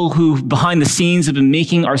people who behind the scenes have been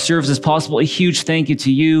making our services possible. A huge thank you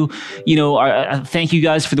to you. Thank you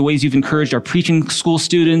guys for the ways you've encouraged our preaching school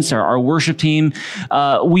students, our worship team.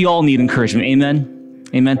 We all need encouragement. Amen.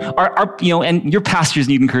 Amen. And your pastors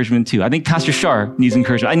need encouragement too. I think Pastor Shar needs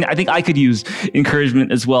encouragement. I think I could use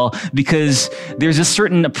encouragement as well, because there's a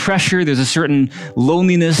certain pressure, there's a certain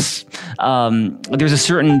loneliness, there's a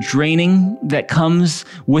certain draining that comes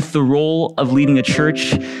with the role of leading a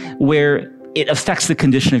church, where it affects the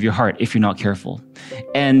condition of your heart if you're not careful.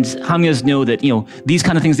 And how many of us know that, these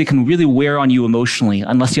kind of things, they can really wear on you emotionally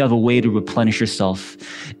unless you have a way to replenish yourself.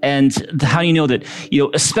 And how do you know that,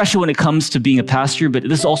 especially when it comes to being a pastor, but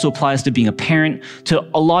this also applies to being a parent, to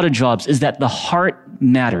a lot of jobs, is that the heart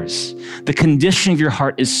matters. The condition of your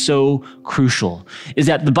heart is so crucial. Is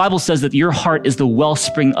that the Bible says that your heart is the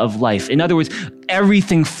wellspring of life. In other words,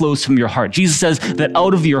 everything flows from your heart. Jesus says that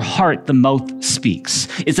out of your heart, the mouth speaks.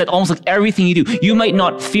 It's that almost like everything you do, you might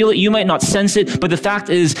not feel it, you might not sense it, but the fact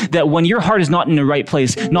is that when your heart is not in the right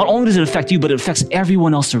place, not only does it affect you, but it affects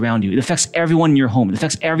everyone else around you. It affects everyone in your home. It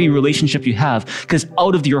affects every relationship you have, because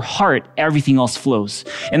out of your heart, everything else flows.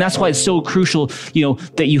 And that's why it's so crucial,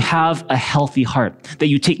 that you have a healthy heart, that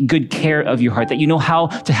you take good care of your heart, that you know how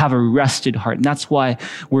to have a rested heart. And that's why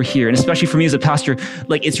we're here. And especially for me as a pastor,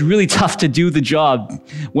 it's really tough to do the job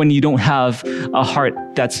when you don't have a heart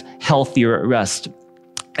that's healthy or at rest.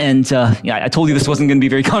 And I told you this wasn't going to be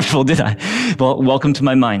very comfortable, did I? Well, welcome to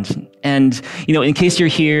my mind. And, in case you're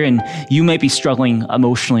here and you might be struggling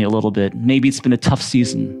emotionally a little bit, maybe it's been a tough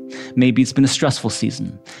season. Maybe it's been a stressful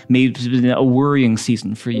season. Maybe it's been a worrying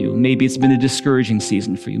season for you. Maybe it's been a discouraging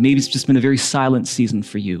season for you. Maybe it's just been a very silent season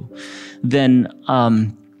for you. Then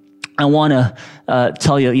I want to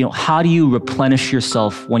tell you, how do you replenish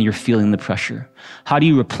yourself when you're feeling the pressure? How do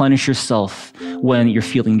you replenish yourself when you're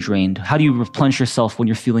feeling drained? How do you replenish yourself when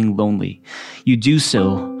you're feeling lonely? You do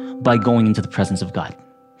so by going into the presence of God.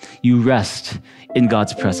 You rest in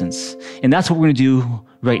God's presence. And that's what we're going to do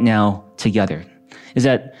right now together. Is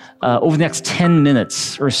that over the next 10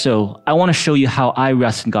 minutes or so, I want to show you how I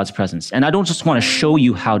rest in God's presence. And I don't just want to show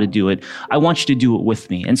you how to do it. I want you to do it with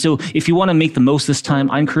me. And so if you want to make the most this time,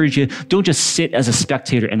 I encourage you, don't just sit as a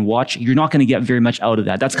spectator and watch. You're not going to get very much out of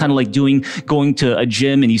that. That's kind of like going to a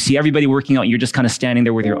gym and you see everybody working out and you're just kind of standing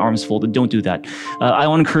there with your arms folded. Don't do that. I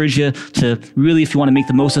want to encourage you to really, if you want to make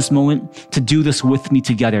the most of this moment, to do this with me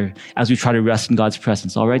together as we try to rest in God's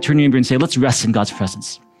presence. All right? Turn to your neighbor and say, let's rest in God's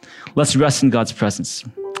presence. Let's rest in God's presence.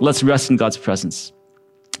 Let's rest in God's presence.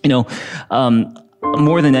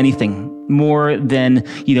 More than anything, more than,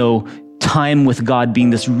 time with God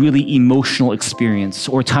being this really emotional experience,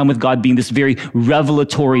 or time with God being this very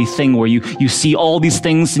revelatory thing where you see all these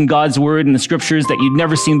things in God's word and the scriptures that you'd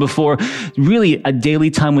never seen before. Really, a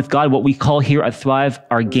daily time with God, what we call here at Thrive,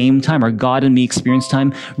 our game time, our God and me experience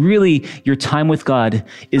time. Really, your time with God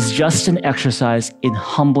is just an exercise in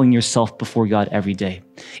humbling yourself before God every day.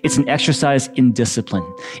 It's an exercise in discipline.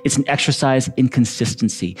 It's an exercise in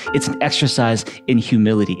consistency. It's an exercise in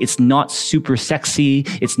humility. It's not super sexy.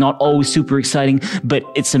 It's not always super exciting, but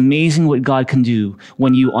it's amazing what God can do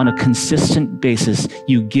when you, on a consistent basis,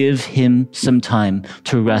 you give him some time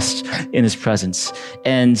to rest in his presence.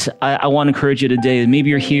 And I want to encourage you today,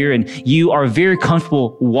 maybe you're here and you are very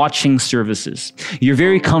comfortable watching services. You're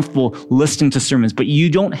very comfortable listening to sermons, but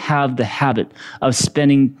you don't have the habit of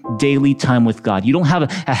spending daily time with God. You don't have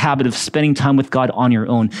a habit of spending time with God on your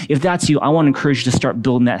own. If that's you, I want to encourage you to start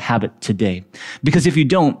building that habit today. Because if you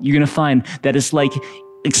don't, you're going to find that it's like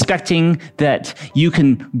expecting that you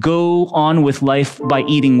can go on with life by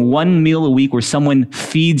eating one meal a week where someone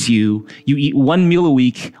feeds you. You eat one meal a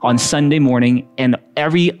week on Sunday morning, and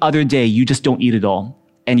every other day you just don't eat at all.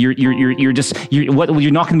 And you're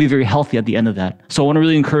not going to be very healthy at the end of that. So I want to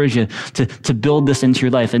really encourage you to build this into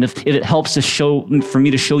your life. And if it helps for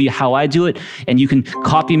me to show you how I do it, and you can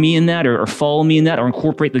copy me in that or follow me in that or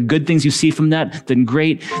incorporate the good things you see from that, then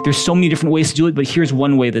great. There's so many different ways to do it, but here's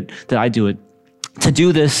one way that I do it. To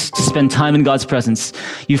do this, to spend time in God's presence,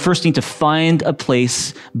 you first need to find a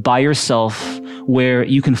place by yourself where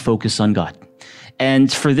you can focus on God.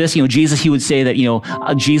 And for this, Jesus, he would say that,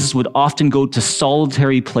 Jesus would often go to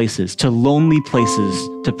solitary places, to lonely places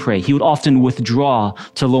to pray. He would often withdraw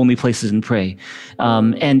to lonely places and pray.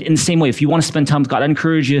 And in the same way, if you want to spend time with God, I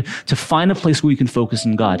encourage you to find a place where you can focus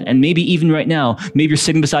on God. And maybe even right now, maybe you're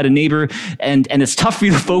sitting beside a neighbor and it's tough for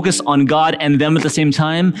you to focus on God and them at the same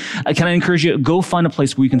time. Can I encourage you, go find a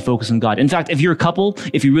place where you can focus on God. In fact, if you're a couple,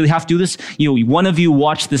 if you really have to do this, one of you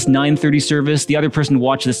watch this 9:30 service, the other person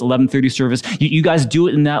watch this 11:30 service. You guys do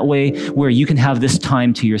it in that way where you can have this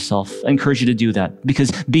time to yourself. I encourage you to do that,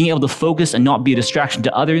 because being able to focus and not be a distraction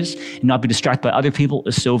to others and not be distracted by other people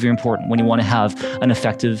is so very important when you want to have an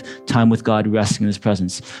effective time with God, resting in his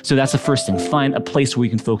presence. So that's the first thing. Find a place where you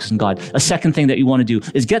can focus on God. A second thing that you want to do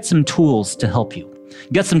is get some tools to help you.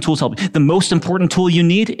 Get some tools to help you. The most important tool you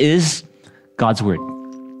need is God's word.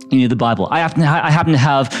 You need the Bible. I happen to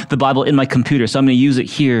have the Bible in my computer, so I'm going to use it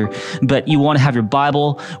here. But you want to have your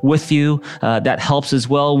Bible with you. That helps as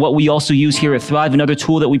well. What we also use here at Thrive, another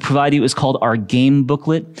tool that we provide you is called our game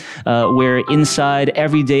booklet, where inside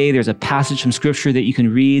every day there's a passage from Scripture that you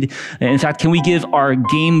can read. In fact, can we give our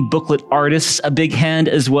game booklet artists a big hand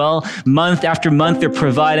as well? Month after month, they're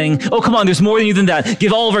providing. Oh, come on, there's more than that.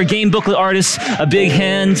 Give all of our game booklet artists a big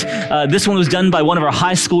hand. This one was done by one of our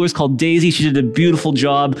high schoolers called Daisy. She did a beautiful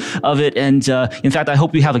job of it. And in fact, I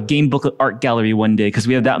hope we have a game booklet art gallery one day, because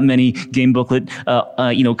we have that many game booklet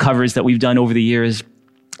covers that we've done over the years.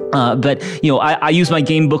 But I use my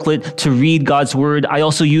game booklet to read God's word. I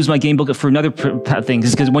also use my game booklet for another thing,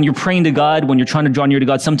 because when you're praying to God, when you're trying to draw near to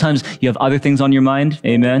God, sometimes you have other things on your mind.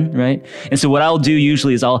 Amen. Right. And so what I'll do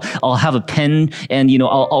usually is I'll have a pen, and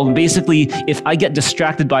I'll basically, if I get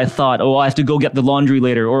distracted by a thought, I have to go get the laundry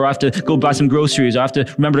later, or I have to go buy some groceries, or I have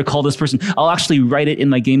to remember to call this person, I'll actually write it in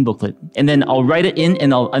my game booklet, and then I'll write it in,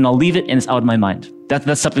 and I'll leave it, and it's out of my mind.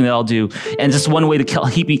 That's something that I'll do. And just one way to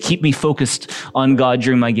keep me focused on God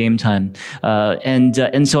during my game time. And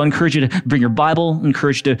so I encourage you to bring your Bible,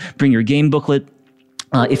 encourage you to bring your game booklet.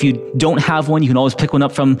 If you don't have one, you can always pick one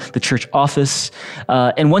up from the church office.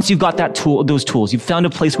 And once you've got those tools, you've found a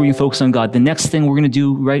place where you focus on God, the next thing we're going to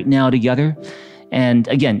do right now together. And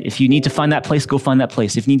again, if you need to find that place, go find that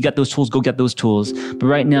place. If you need to get those tools, go get those tools. But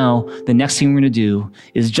right now, the next thing we're going to do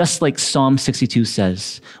is just like Psalm 62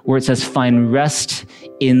 says, where it says, find rest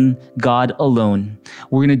in God alone.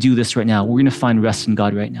 We're going to do this right now. We're going to find rest in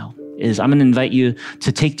God right now. I'm going to invite you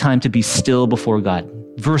to take time to be still before God.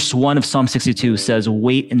 Verse 1 of Psalm 62 says,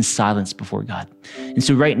 wait in silence before God. And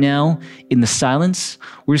so right now, in the silence,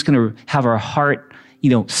 we're just going to have our heart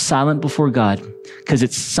silent before God, because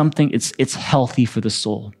it's healthy for the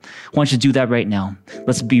soul. I want you to do that right now.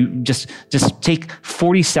 Let's just take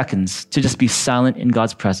 40 seconds to just be silent in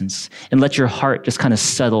God's presence and let your heart just kind of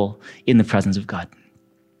settle in the presence of God.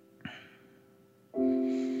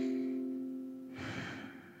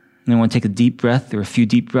 And I want to take a deep breath, or a few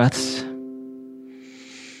deep breaths.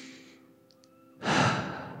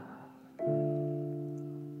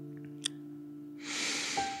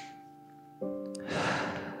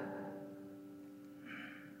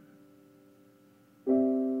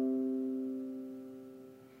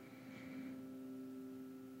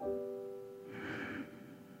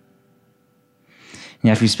 And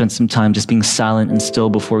after you spend some time just being silent and still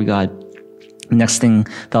before God, the next thing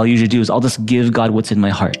that I'll usually do is I'll just give God what's in my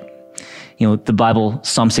heart. The Bible,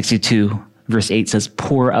 Psalm 62, verse 8 says,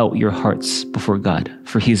 pour out your hearts before God,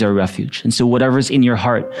 for he's our refuge. And so whatever's in your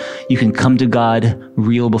heart, you can come to God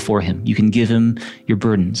real before him. You can give him your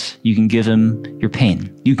burdens. You can give him your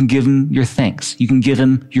pain. You can give him your thanks. You can give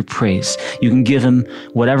him your praise. You can give him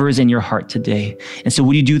whatever is in your heart today. And so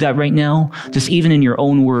would you do that right now? Just even in your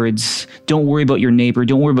own words, don't worry about your neighbor.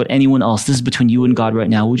 Don't worry about anyone else. This is between you and God right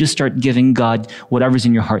now. We'll just start giving God whatever's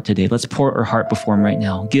in your heart today. Let's pour our heart before him right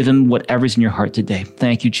now. Give him whatever's in your heart today.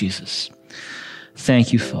 Thank you, Jesus.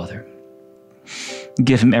 Thank you, Father.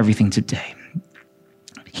 Give him everything today.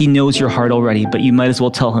 He knows your heart already, but you might as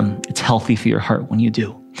well tell him it's healthy for your heart when you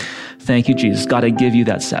do. Thank you, Jesus. God, I give you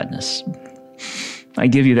that sadness. I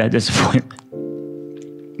give you that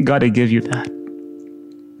disappointment. God, I give you that.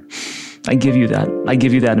 I give you that. I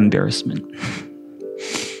give you that embarrassment.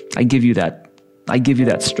 I give you that. I give you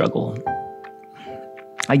that struggle.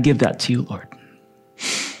 I give that to you, Lord.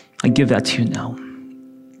 I give that to you now.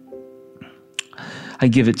 I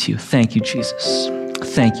give it to you. Thank you, Jesus.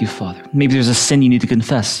 Thank you, Father. Maybe there's a sin you need to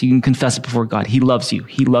confess. You can confess it before God. He loves you.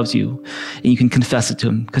 He loves you. And you can confess it to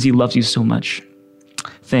him because he loves you so much.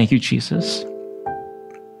 Thank you, Jesus.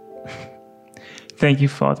 Thank you,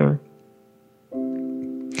 Father.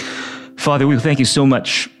 Father, we thank you so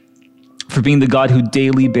much for being the God who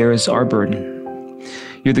daily bears our burden.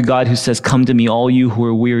 You're the God who says, come to me, all you who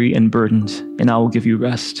are weary and burdened, and I will give you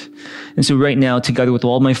rest. And so right now, together with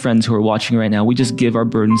all my friends who are watching right now, we just give our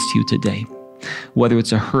burdens to you today. whether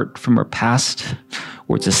it's a hurt from our past,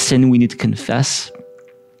 or it's a sin we need to confess,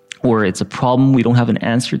 or it's a problem we don't have an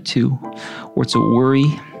answer to, or it's a worry,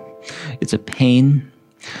 it's a pain,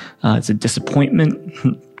 it's a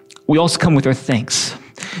disappointment. We also come with our thanks,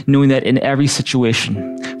 knowing that in every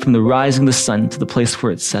situation, from the rising of the sun to the place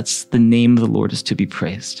where it sets, the name of the Lord is to be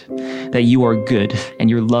praised, that you are good and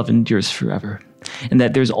your love endures forever, and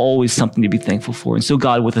that there's always something to be thankful for. And so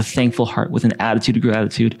God, with a thankful heart, with an attitude of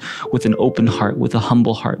gratitude, with an open heart, with a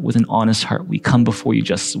humble heart, with an honest heart, we come before you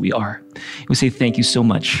just as we are. We say thank you so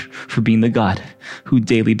much for being the God who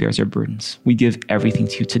daily bears our burdens. We give everything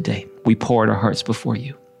to you today. We pour out our hearts before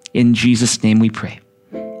you. In Jesus' name we pray.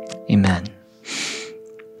 Amen.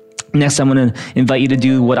 Next, I'm going to invite you to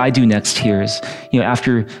do what I do next here is,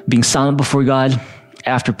 after being silent before God,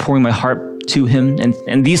 after pouring my heart to him,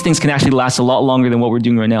 and these things can actually last a lot longer than what we're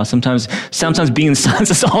doing right now. Sometimes being in silence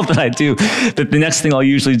is all that I do. But the next thing I'll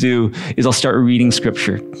usually do is I'll start reading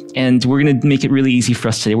scripture. And we're going to make it really easy for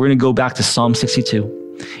us today. We're going to go back to Psalm 62.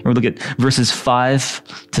 And we'll look at verses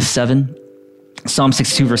 5 to 7. Psalm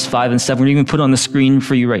 62, verse 5 and 7. We're even put it on the screen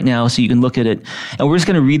for you right now so you can look at it. And we're just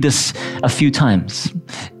going to read this a few times.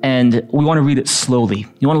 And we want to read it slowly.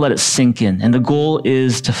 You want to let it sink in. And the goal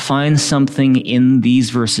is to find something in these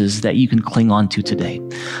verses that you can cling on to today.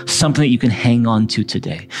 Something that you can hang on to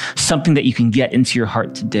today. Something that you can get into your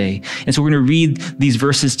heart today. And so we're going to read these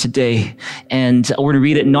verses today. And we're going to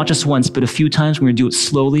read it not just once, but a few times. We're going to do it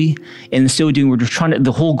slowly. And in so doing,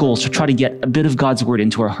 the whole goal is to try to get a bit of God's word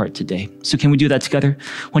into our heart today. So can we do that together?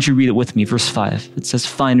 Why don't you read it with me? Verse 5. It says,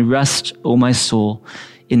 "Find rest, O my soul,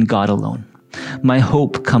 in God alone. My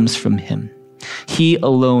hope comes from him. He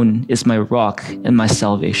alone is my rock and my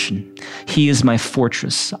salvation. He is my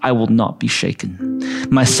fortress. I will not be shaken.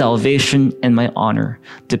 My salvation and my honor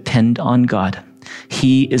depend on God.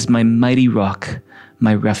 He is my mighty rock,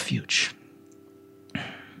 my refuge."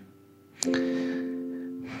 We're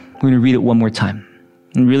going to read it one more time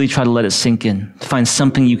and really try to let it sink in. Find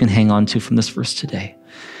something you can hang on to from this verse today.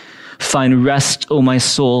 "Find rest, O my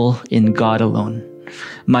soul, in God alone.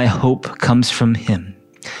 My hope comes from him.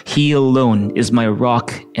 He alone is my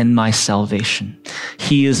rock and my salvation.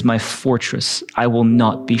 He is my fortress. I will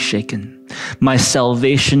not be shaken. My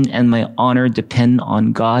salvation and my honor depend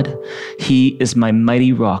on God. He is my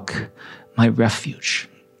mighty rock, my refuge."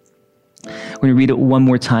 We're going to read it one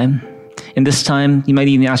more time. And this time, you might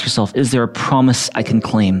even ask yourself, is there a promise I can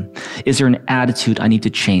claim? Is there an attitude I need to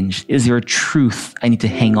change? Is there a truth I need to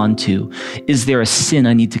hang on to? Is there a sin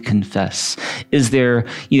I need to confess? Is there,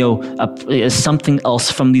 something else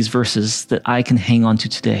from these verses that I can hang on to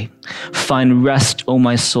today? "Find rest, O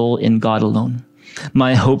my soul, in God alone.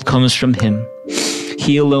 My hope comes from him.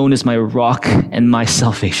 He alone is my rock and my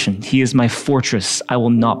salvation. He is my fortress. I will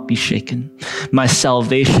not be shaken. My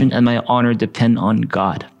salvation and my honor depend on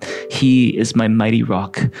God. He is my mighty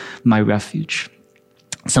rock, my refuge."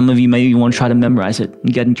 Some of you may want to try to memorize it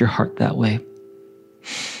and get into your heart that way.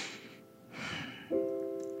 We're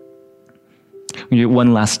going to do it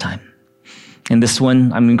one last time. And this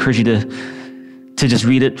one, I'm going to encourage you to just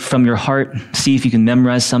read it from your heart. See if you can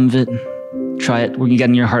memorize some of it. Try it. We're going to get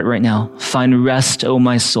in your heart right now. "Find rest, O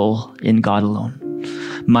my soul, in God alone.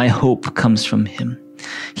 My hope comes from him.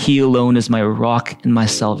 He alone is my rock and my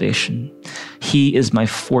salvation. He is my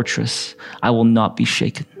fortress. I will not be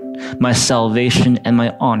shaken. My salvation and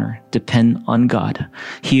my honor depend on God.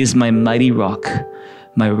 He is my mighty rock,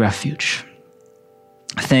 my refuge."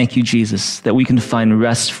 Thank you, Jesus, that we can find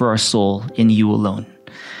rest for our soul in you alone,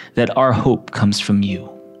 that our hope comes from you,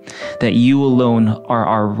 that you alone are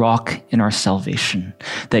our rock and our salvation,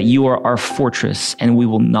 that you are our fortress and we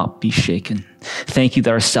will not be shaken. Thank you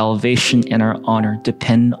that our salvation and our honor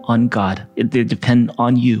depend on God. They depend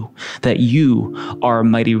on you, that you are our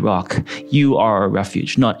mighty rock. You are our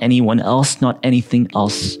refuge, not anyone else, not anything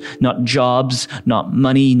else, not jobs, not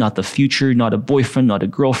money, not the future, not a boyfriend, not a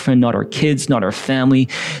girlfriend, not our kids, not our family,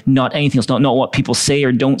 not anything else, not what people say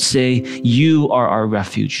or don't say. You are our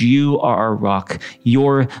refuge. You are our rock.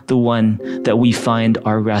 You're the one that we find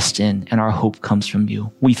our rest in, and our hope comes from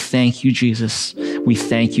you. We thank you, Jesus. We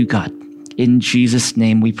thank you, God. In Jesus'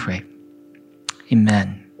 name we pray.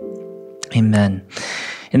 Amen. Amen.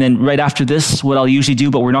 And then right after this, what I'll usually do,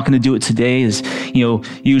 but we're not going to do it today, is,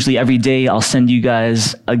 usually every day I'll send you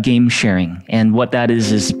guys a game sharing. And what that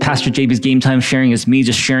is Pastor JB's game time sharing is me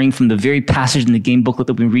just sharing from the very passage in the game booklet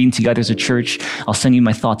that we've been reading together as a church. I'll send you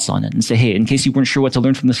my thoughts on it and say, hey, in case you weren't sure what to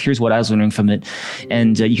learn from this, here's what I was learning from it.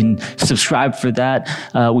 And you can subscribe for that.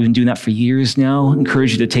 We've been doing that for years now.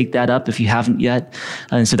 Encourage you to take that up if you haven't yet.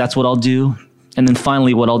 And so that's what I'll do. And then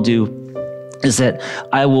finally, what I'll do is that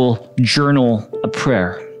I will journal a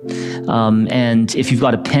prayer And if you've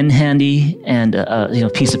got a pen handy and a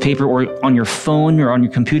piece of paper, or on your phone or on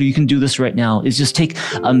your computer, you can do this right now, is just take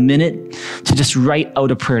a minute to just write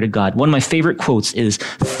out a prayer to God. One of my favorite quotes is,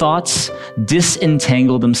 "Thoughts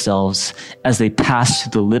disentangle themselves as they pass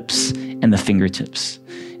through the lips and the fingertips."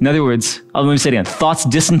 In other words, let me say it again. Thoughts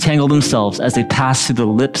disentangle themselves as they pass through the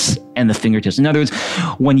lips and the fingertips. In other words,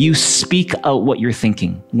 when you speak out what you're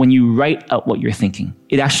thinking, when you write out what you're thinking,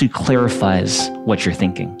 it actually clarifies what you're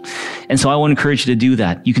thinking. And so I want to encourage you to do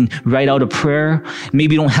that. You can write out a prayer.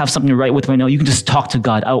 Maybe you don't have something to write with right now. You can just talk to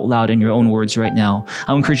God out loud in your own words right now.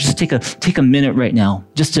 I would encourage you to take a minute right now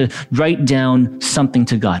just to write down something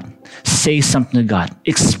to God. Say something to God.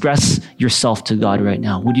 Express yourself to God right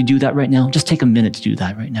now. Would you do that right now? Just take a minute to do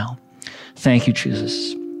that right now. Thank you,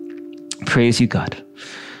 Jesus. Praise you, God.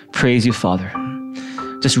 Praise you, Father.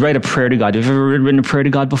 Just write a prayer to God. Have you ever written a prayer to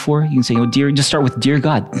God before? You can say, just start with, "Dear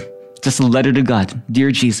God." Just a letter to God.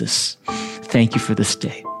 "Dear Jesus, thank you for this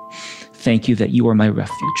day. Thank you that you are my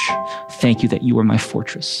refuge. Thank you that you are my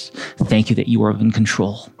fortress. Thank you that you are in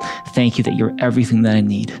control. Thank you that you're everything that I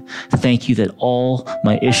need. Thank you that all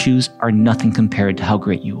my issues are nothing compared to how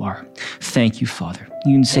great you are. Thank you, Father."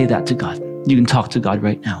 You can say that to God. You can talk to God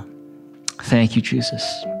right now. Thank you, Jesus.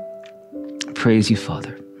 Praise you,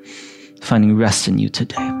 Father. Finding rest in you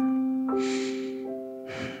today.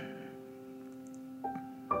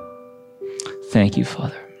 Thank you,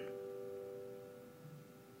 Father.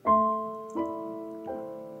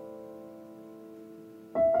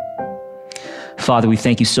 Father, we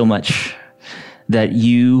thank you so much that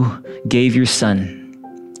you gave your Son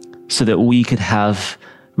so that we could have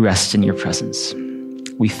rest in your presence.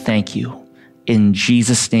 We thank you. In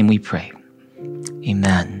Jesus' name we pray.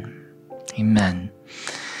 Amen. Amen.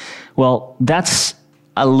 Well, that's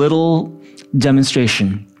a little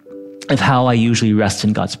demonstration of how I usually rest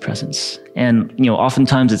in God's presence. And,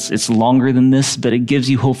 oftentimes it's longer than this, but it gives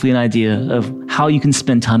you hopefully an idea of how you can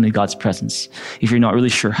spend time in God's presence if you're not really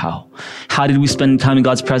sure how. How did we spend time in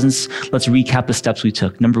God's presence? Let's recap the steps we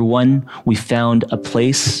took. Number one, we found a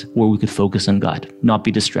place where we could focus on God, not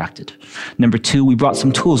be distracted. Number two, we brought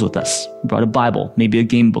some tools with us. We brought a Bible, maybe a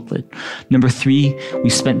game booklet. Number three, we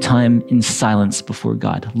spent time in silence before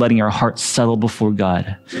God, letting our hearts settle before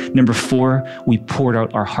God. Number four, we poured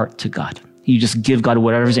out our heart to God. You just give God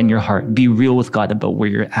whatever's in your heart. Be real with God about where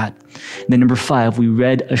you're at. And then number five, we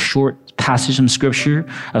read a short passage from scripture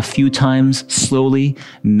a few times, slowly,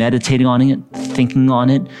 meditating on it, thinking on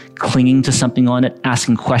it, clinging to something on it,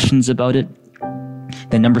 asking questions about it.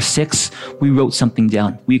 Then number six, we wrote something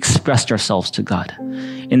down. We expressed ourselves to God.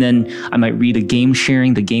 And then I might read the game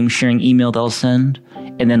sharing email that I'll send,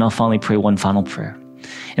 and then I'll finally pray one final prayer.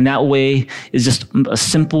 And that way is just a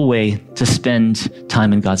simple way to spend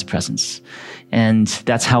time in God's presence. And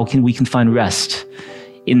that's how we can find rest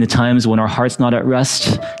in the times when our heart's not at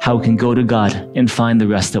rest, how we can go to God and find the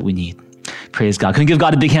rest that we need. Praise God. Can we give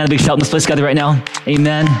God a big hand, a big shout in this place together right now?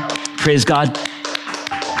 Amen. Praise God.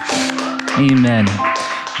 Amen.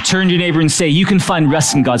 Turn to your neighbor and say, you can find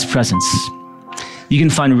rest in God's presence. You can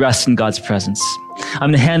find rest in God's presence.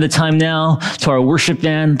 I'm going to hand the time now to our worship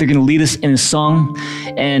band. They're going to lead us in a song.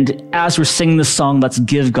 And as we're singing this song, let's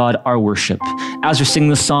give God our worship. As we're singing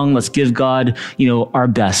this song, let's give God, our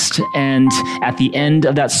best. And at the end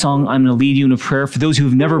of that song, I'm going to lead you in a prayer. For those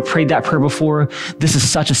who've never prayed that prayer before, this is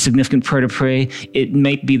such a significant prayer to pray. It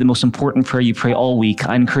might be the most important prayer you pray all week.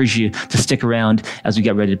 I encourage you to stick around as we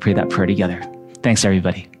get ready to pray that prayer together. Thanks,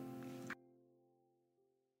 everybody.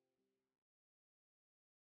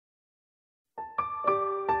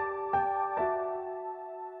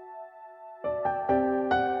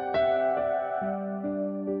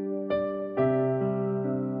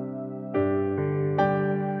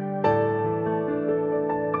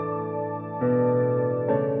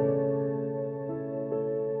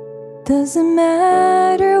 Doesn't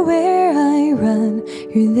matter where I run,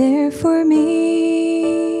 you're there for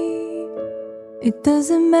me. It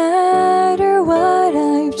doesn't matter what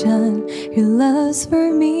I've done, your love's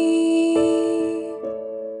for me.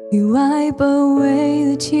 You wipe away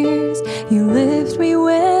the tears, you lift me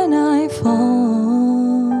when I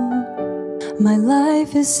fall. My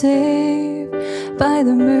life is saved by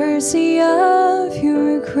the mercy of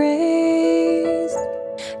your grace.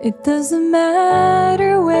 It doesn't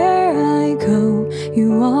matter where I go,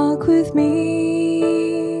 you walk with me.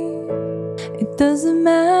 It doesn't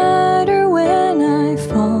matter when I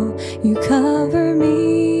fall, you cover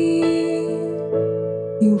me.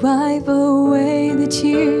 You wipe away the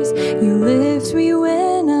tears, you lift me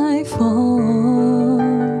when I fall.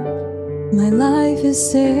 My life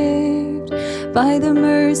is saved by the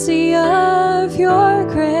mercy of your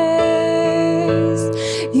grace.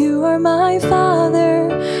 are my Father,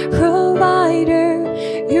 provider.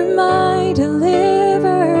 You're my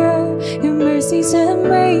deliverer. Your mercies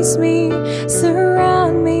embrace me,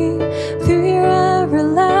 surround me through your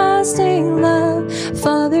everlasting love.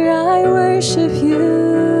 Father, I worship you.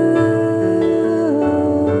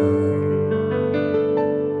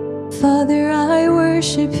 Father, I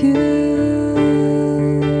worship you.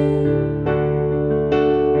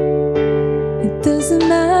 It doesn't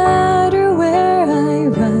matter where I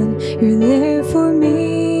run, you're there for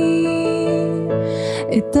me.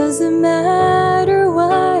 It doesn't matter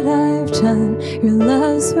what I've done, your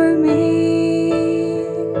love's for me.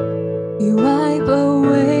 You wipe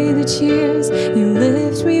away the tears, you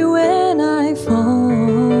lift me when I fall.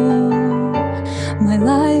 My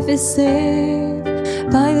life is saved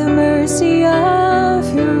by the mercy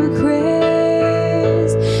of your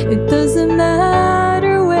grace. It doesn't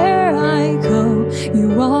matter where I go, you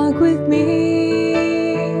walk with me.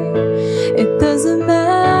 It doesn't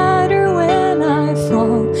matter when I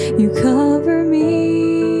fall, you cover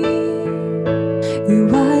me. You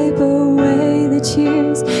wipe away the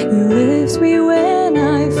tears, you lift me when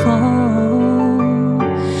I fall.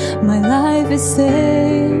 My life is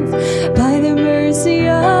saved by the mercy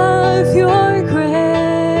of your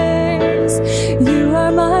grace. You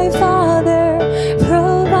are my Father,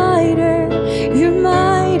 provider. You're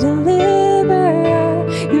my deliverer.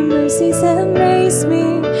 Your mercies embrace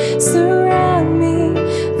me, surround me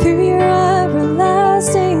through your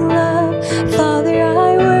everlasting love. Father,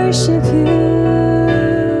 I worship you.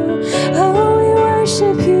 Oh, we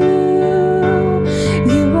worship you.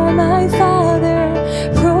 You are my Father,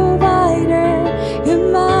 provider. You're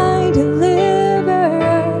my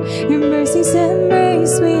deliverer. Your mercies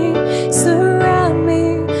embrace me, surround me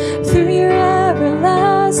through your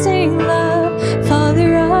everlasting love.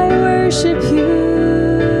 Father, I worship you.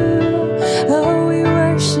 Oh, we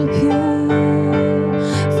worship you.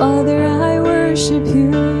 Father, I worship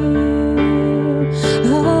you.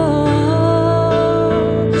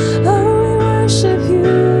 Oh, we worship you.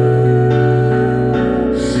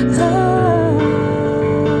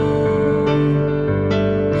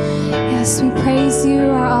 Yes, we praise you,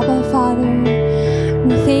 our Abba Father.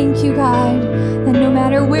 We thank you, God, that no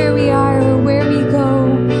matter where we are or where we go,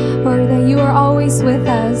 or that you are always with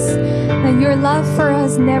us, that your love for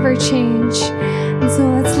us never change. And so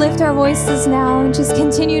let's lift our voices now and just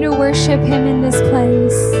continue to worship him in this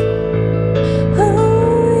place. Oh,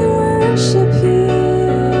 we worship you.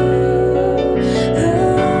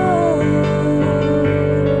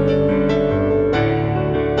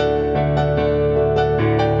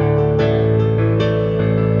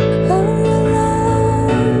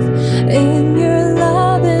 And your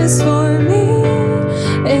love is for me,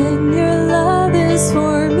 and your love is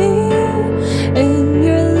for me, and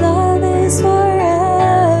your love is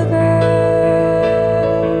forever.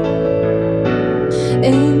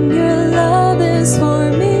 And your love is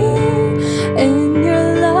for me, and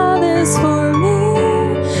your love is for me,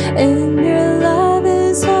 and your love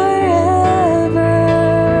is forever.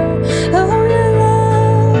 Oh, your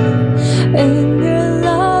love, and your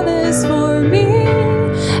love is for me,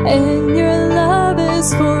 and your love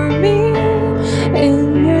is for me,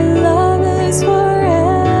 and your love is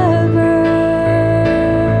forever.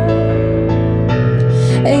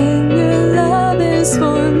 And your love is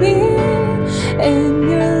for me, and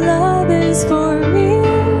your love is for me,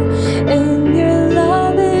 and your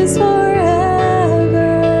love is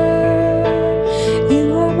forever.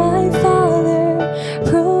 You are my Father,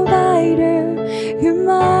 provider. You're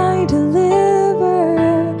my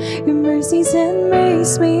deliverer. Your mercies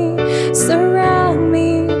embrace me, surround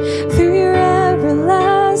me through your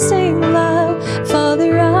everlasting love.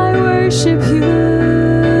 Father, I worship you.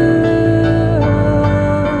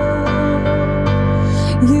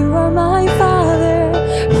 You are my Father,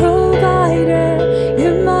 provider.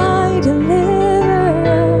 You're my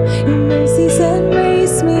deliverer. Your mercies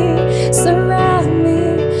embrace me, surround me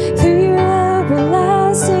through your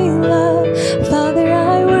everlasting love. Father,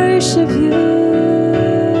 I worship you.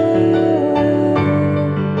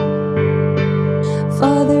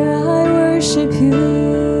 Father, I worship you.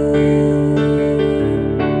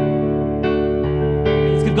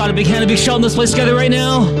 Let's give God a big hand, a big shout in this place together right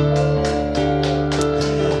now.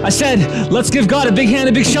 I said, let's give God a big hand,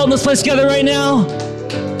 a big shout in this place together right now.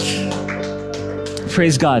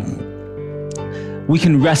 Praise God. We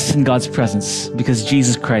can rest in God's presence because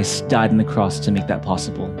Jesus Christ died on the cross to make that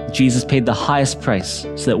possible. Jesus paid the highest price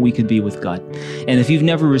so that we could be with God. And if you've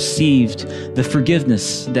never received the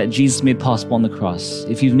forgiveness that Jesus made possible on the cross,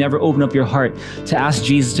 if you've never opened up your heart to ask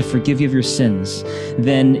Jesus to forgive you of your sins,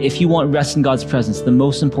 then if you want rest in God's presence, the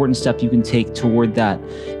most important step you can take toward that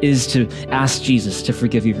is to ask Jesus to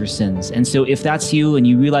forgive you of your sins. And so if that's you and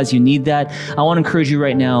you realize you need that, I want to encourage you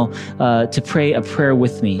right now to pray a prayer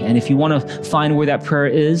with me. And if you want to find where that prayer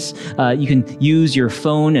is, you can use your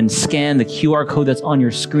phone and scan the QR code that's on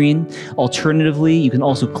your screen. Alternatively, you can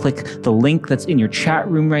also click the link that's in your chat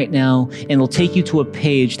room right now, and it'll take you to a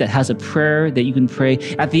page that has a prayer that you can pray.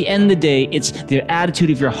 At the end of the day, it's the attitude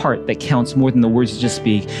of your heart that counts more than the words you just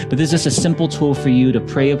speak. But this is just a simple tool for you to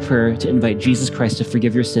pray a prayer to invite Jesus Christ to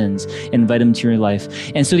forgive your sins and invite him into your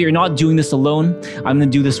life. And so that you're not doing this alone, I'm going to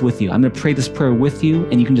do this with you. I'm going to pray this prayer with you,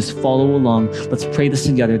 and you can just follow along. Let's pray this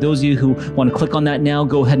together. Those of you who want to click on that now,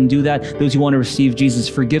 go ahead and do that. Those who want to receive Jesus'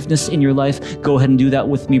 forgiveness in your life, go ahead and do that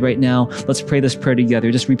with me right now. Let's pray this prayer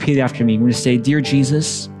together. Just repeat it after me. We're going to say, Dear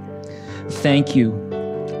Jesus, thank you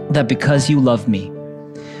that because you love me,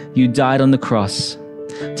 you died on the cross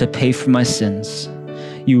to pay for my sins.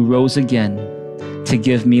 You rose again to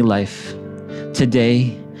give me life.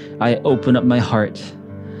 Today, I open up my heart.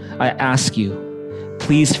 I ask you,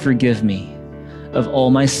 please forgive me of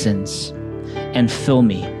all my sins and fill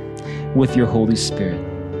me with your Holy Spirit.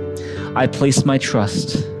 I place my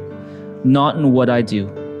trust not in what I do,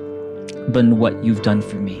 but in what you've done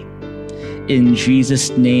for me. In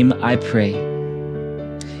Jesus' name I pray.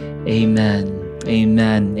 Amen.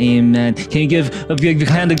 Amen. Amen. Can you give a big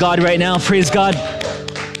hand to God right now? Praise God.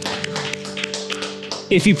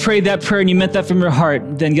 If you prayed that prayer and you meant that from your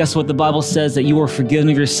heart, then guess what? The Bible says that you are forgiven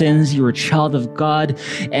of your sins. You are a child of God.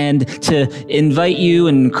 And to invite you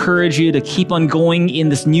and encourage you to keep on going in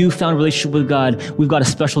this newfound relationship with God, we've got a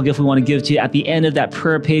special gift we want to give to you. At the end of that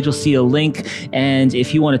prayer page, you'll see a link. And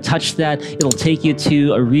if you want to touch that, it'll take you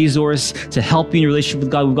to a resource to help you in your relationship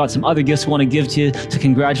with God. We've got some other gifts we want to give to you to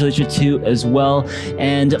congratulate you to as well.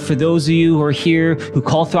 And for those of you who are here, who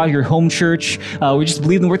call Thrive your home church, we just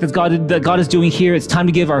believe in the work that God is doing here. It's time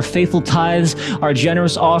to give our faithful tithes, our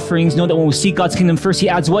generous offerings. Know that when we seek God's kingdom first, he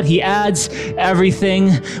adds what? He adds everything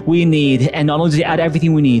we need. And not only does he add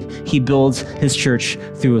everything we need, he builds his church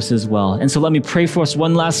through us as well. And so let me pray for us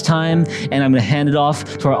one last time, and I'm going to hand it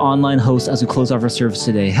off to our online host as we close off our service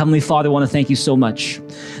today. Heavenly Father, I want to thank you so much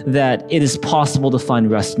that it is possible to find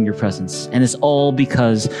rest in your presence. And it's all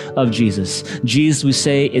because of Jesus. Jesus, we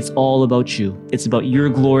say it's all about you. It's about your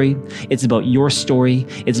glory. It's about your story.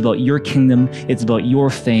 It's about your kingdom. It's about your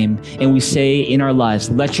fame. And we say in our lives,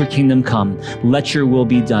 let your kingdom come. Let your will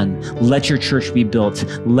be done. Let your church be built.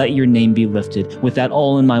 Let your name be lifted. With that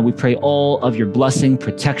all in mind, we pray all of your blessing,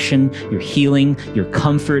 protection, your healing, your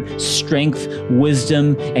comfort, strength,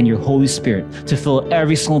 wisdom, and your Holy Spirit to fill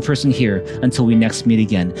every single person here until we next meet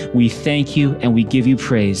again. We thank you and we give you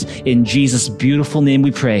praise. In Jesus' beautiful name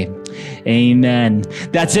we pray. Amen.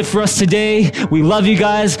 That's it for us today. We love you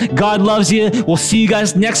guys. God loves you. We'll see you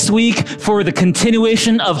guys next week for the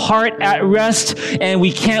continuation of Heart at Rest, and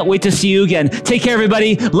we can't wait to see you again. Take care,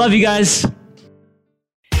 everybody. Love you guys.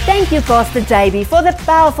 Thank you, Pastor JB, for the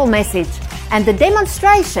powerful message and the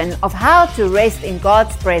demonstration of how to rest in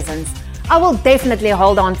God's presence. I will definitely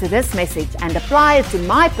hold on to this message and apply it to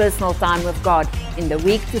my personal time with God in the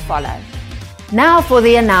week to follow. Now for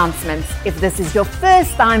the announcements. If this is your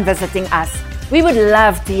first time visiting us, we would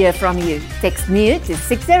love to hear from you. Text NEW to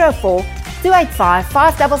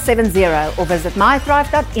 604-285-5770 or visit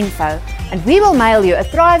mythrive.info and we will mail you a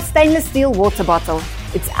Thrive stainless steel water bottle.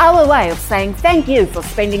 It's our way of saying thank you for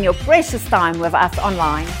spending your precious time with us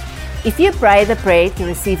online. If you pray the prayer to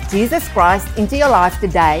receive Jesus Christ into your life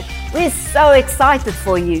today, we're so excited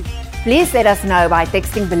for you. Please let us know by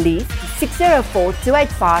texting BELIEVE to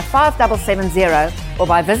 604-285-5770 or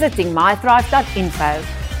by visiting mythrive.info.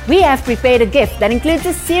 We have prepared a gift that includes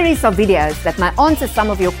a series of videos that may answer some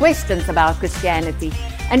of your questions about Christianity,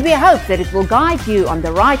 and we hope that it will guide you on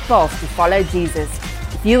the right path to follow Jesus.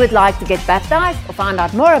 If you would like to get baptized or find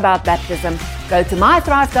out more about baptism, go to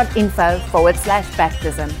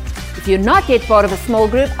mythrive.info/baptism. If you're not yet part of a small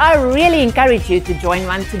group, I really encourage you to join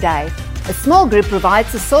one today. A small group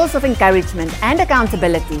provides a source of encouragement and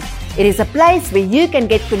accountability. It is a place where you can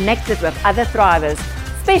get connected with other Thrivers,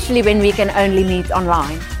 especially when we can only meet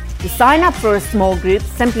online. To sign up for a small group,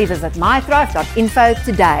 simply visit mythrive.info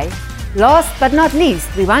today. Last but not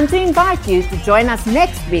least, we want to invite you to join us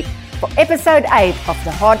next week for episode 8 of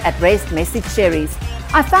the Heart at Rest message series.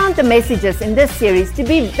 I found the messages in this series to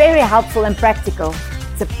be very helpful and practical.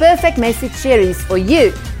 It's a perfect message series for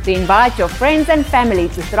you to invite your friends and family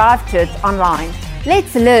to Thrive Church online.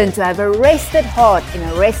 Let's learn to have a rested heart in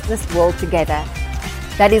a restless world together.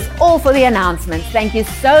 That is all for the announcements. Thank you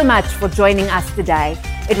so much for joining us today.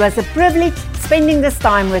 It was a privilege spending this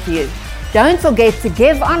time with you. Don't forget to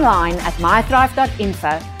give online at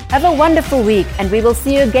mythrive.info. Have a wonderful week, and we will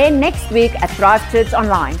see you again next week at Thrive Church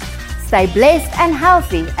Online. Stay blessed and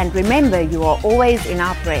healthy, and remember, you are always in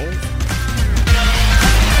our prayers.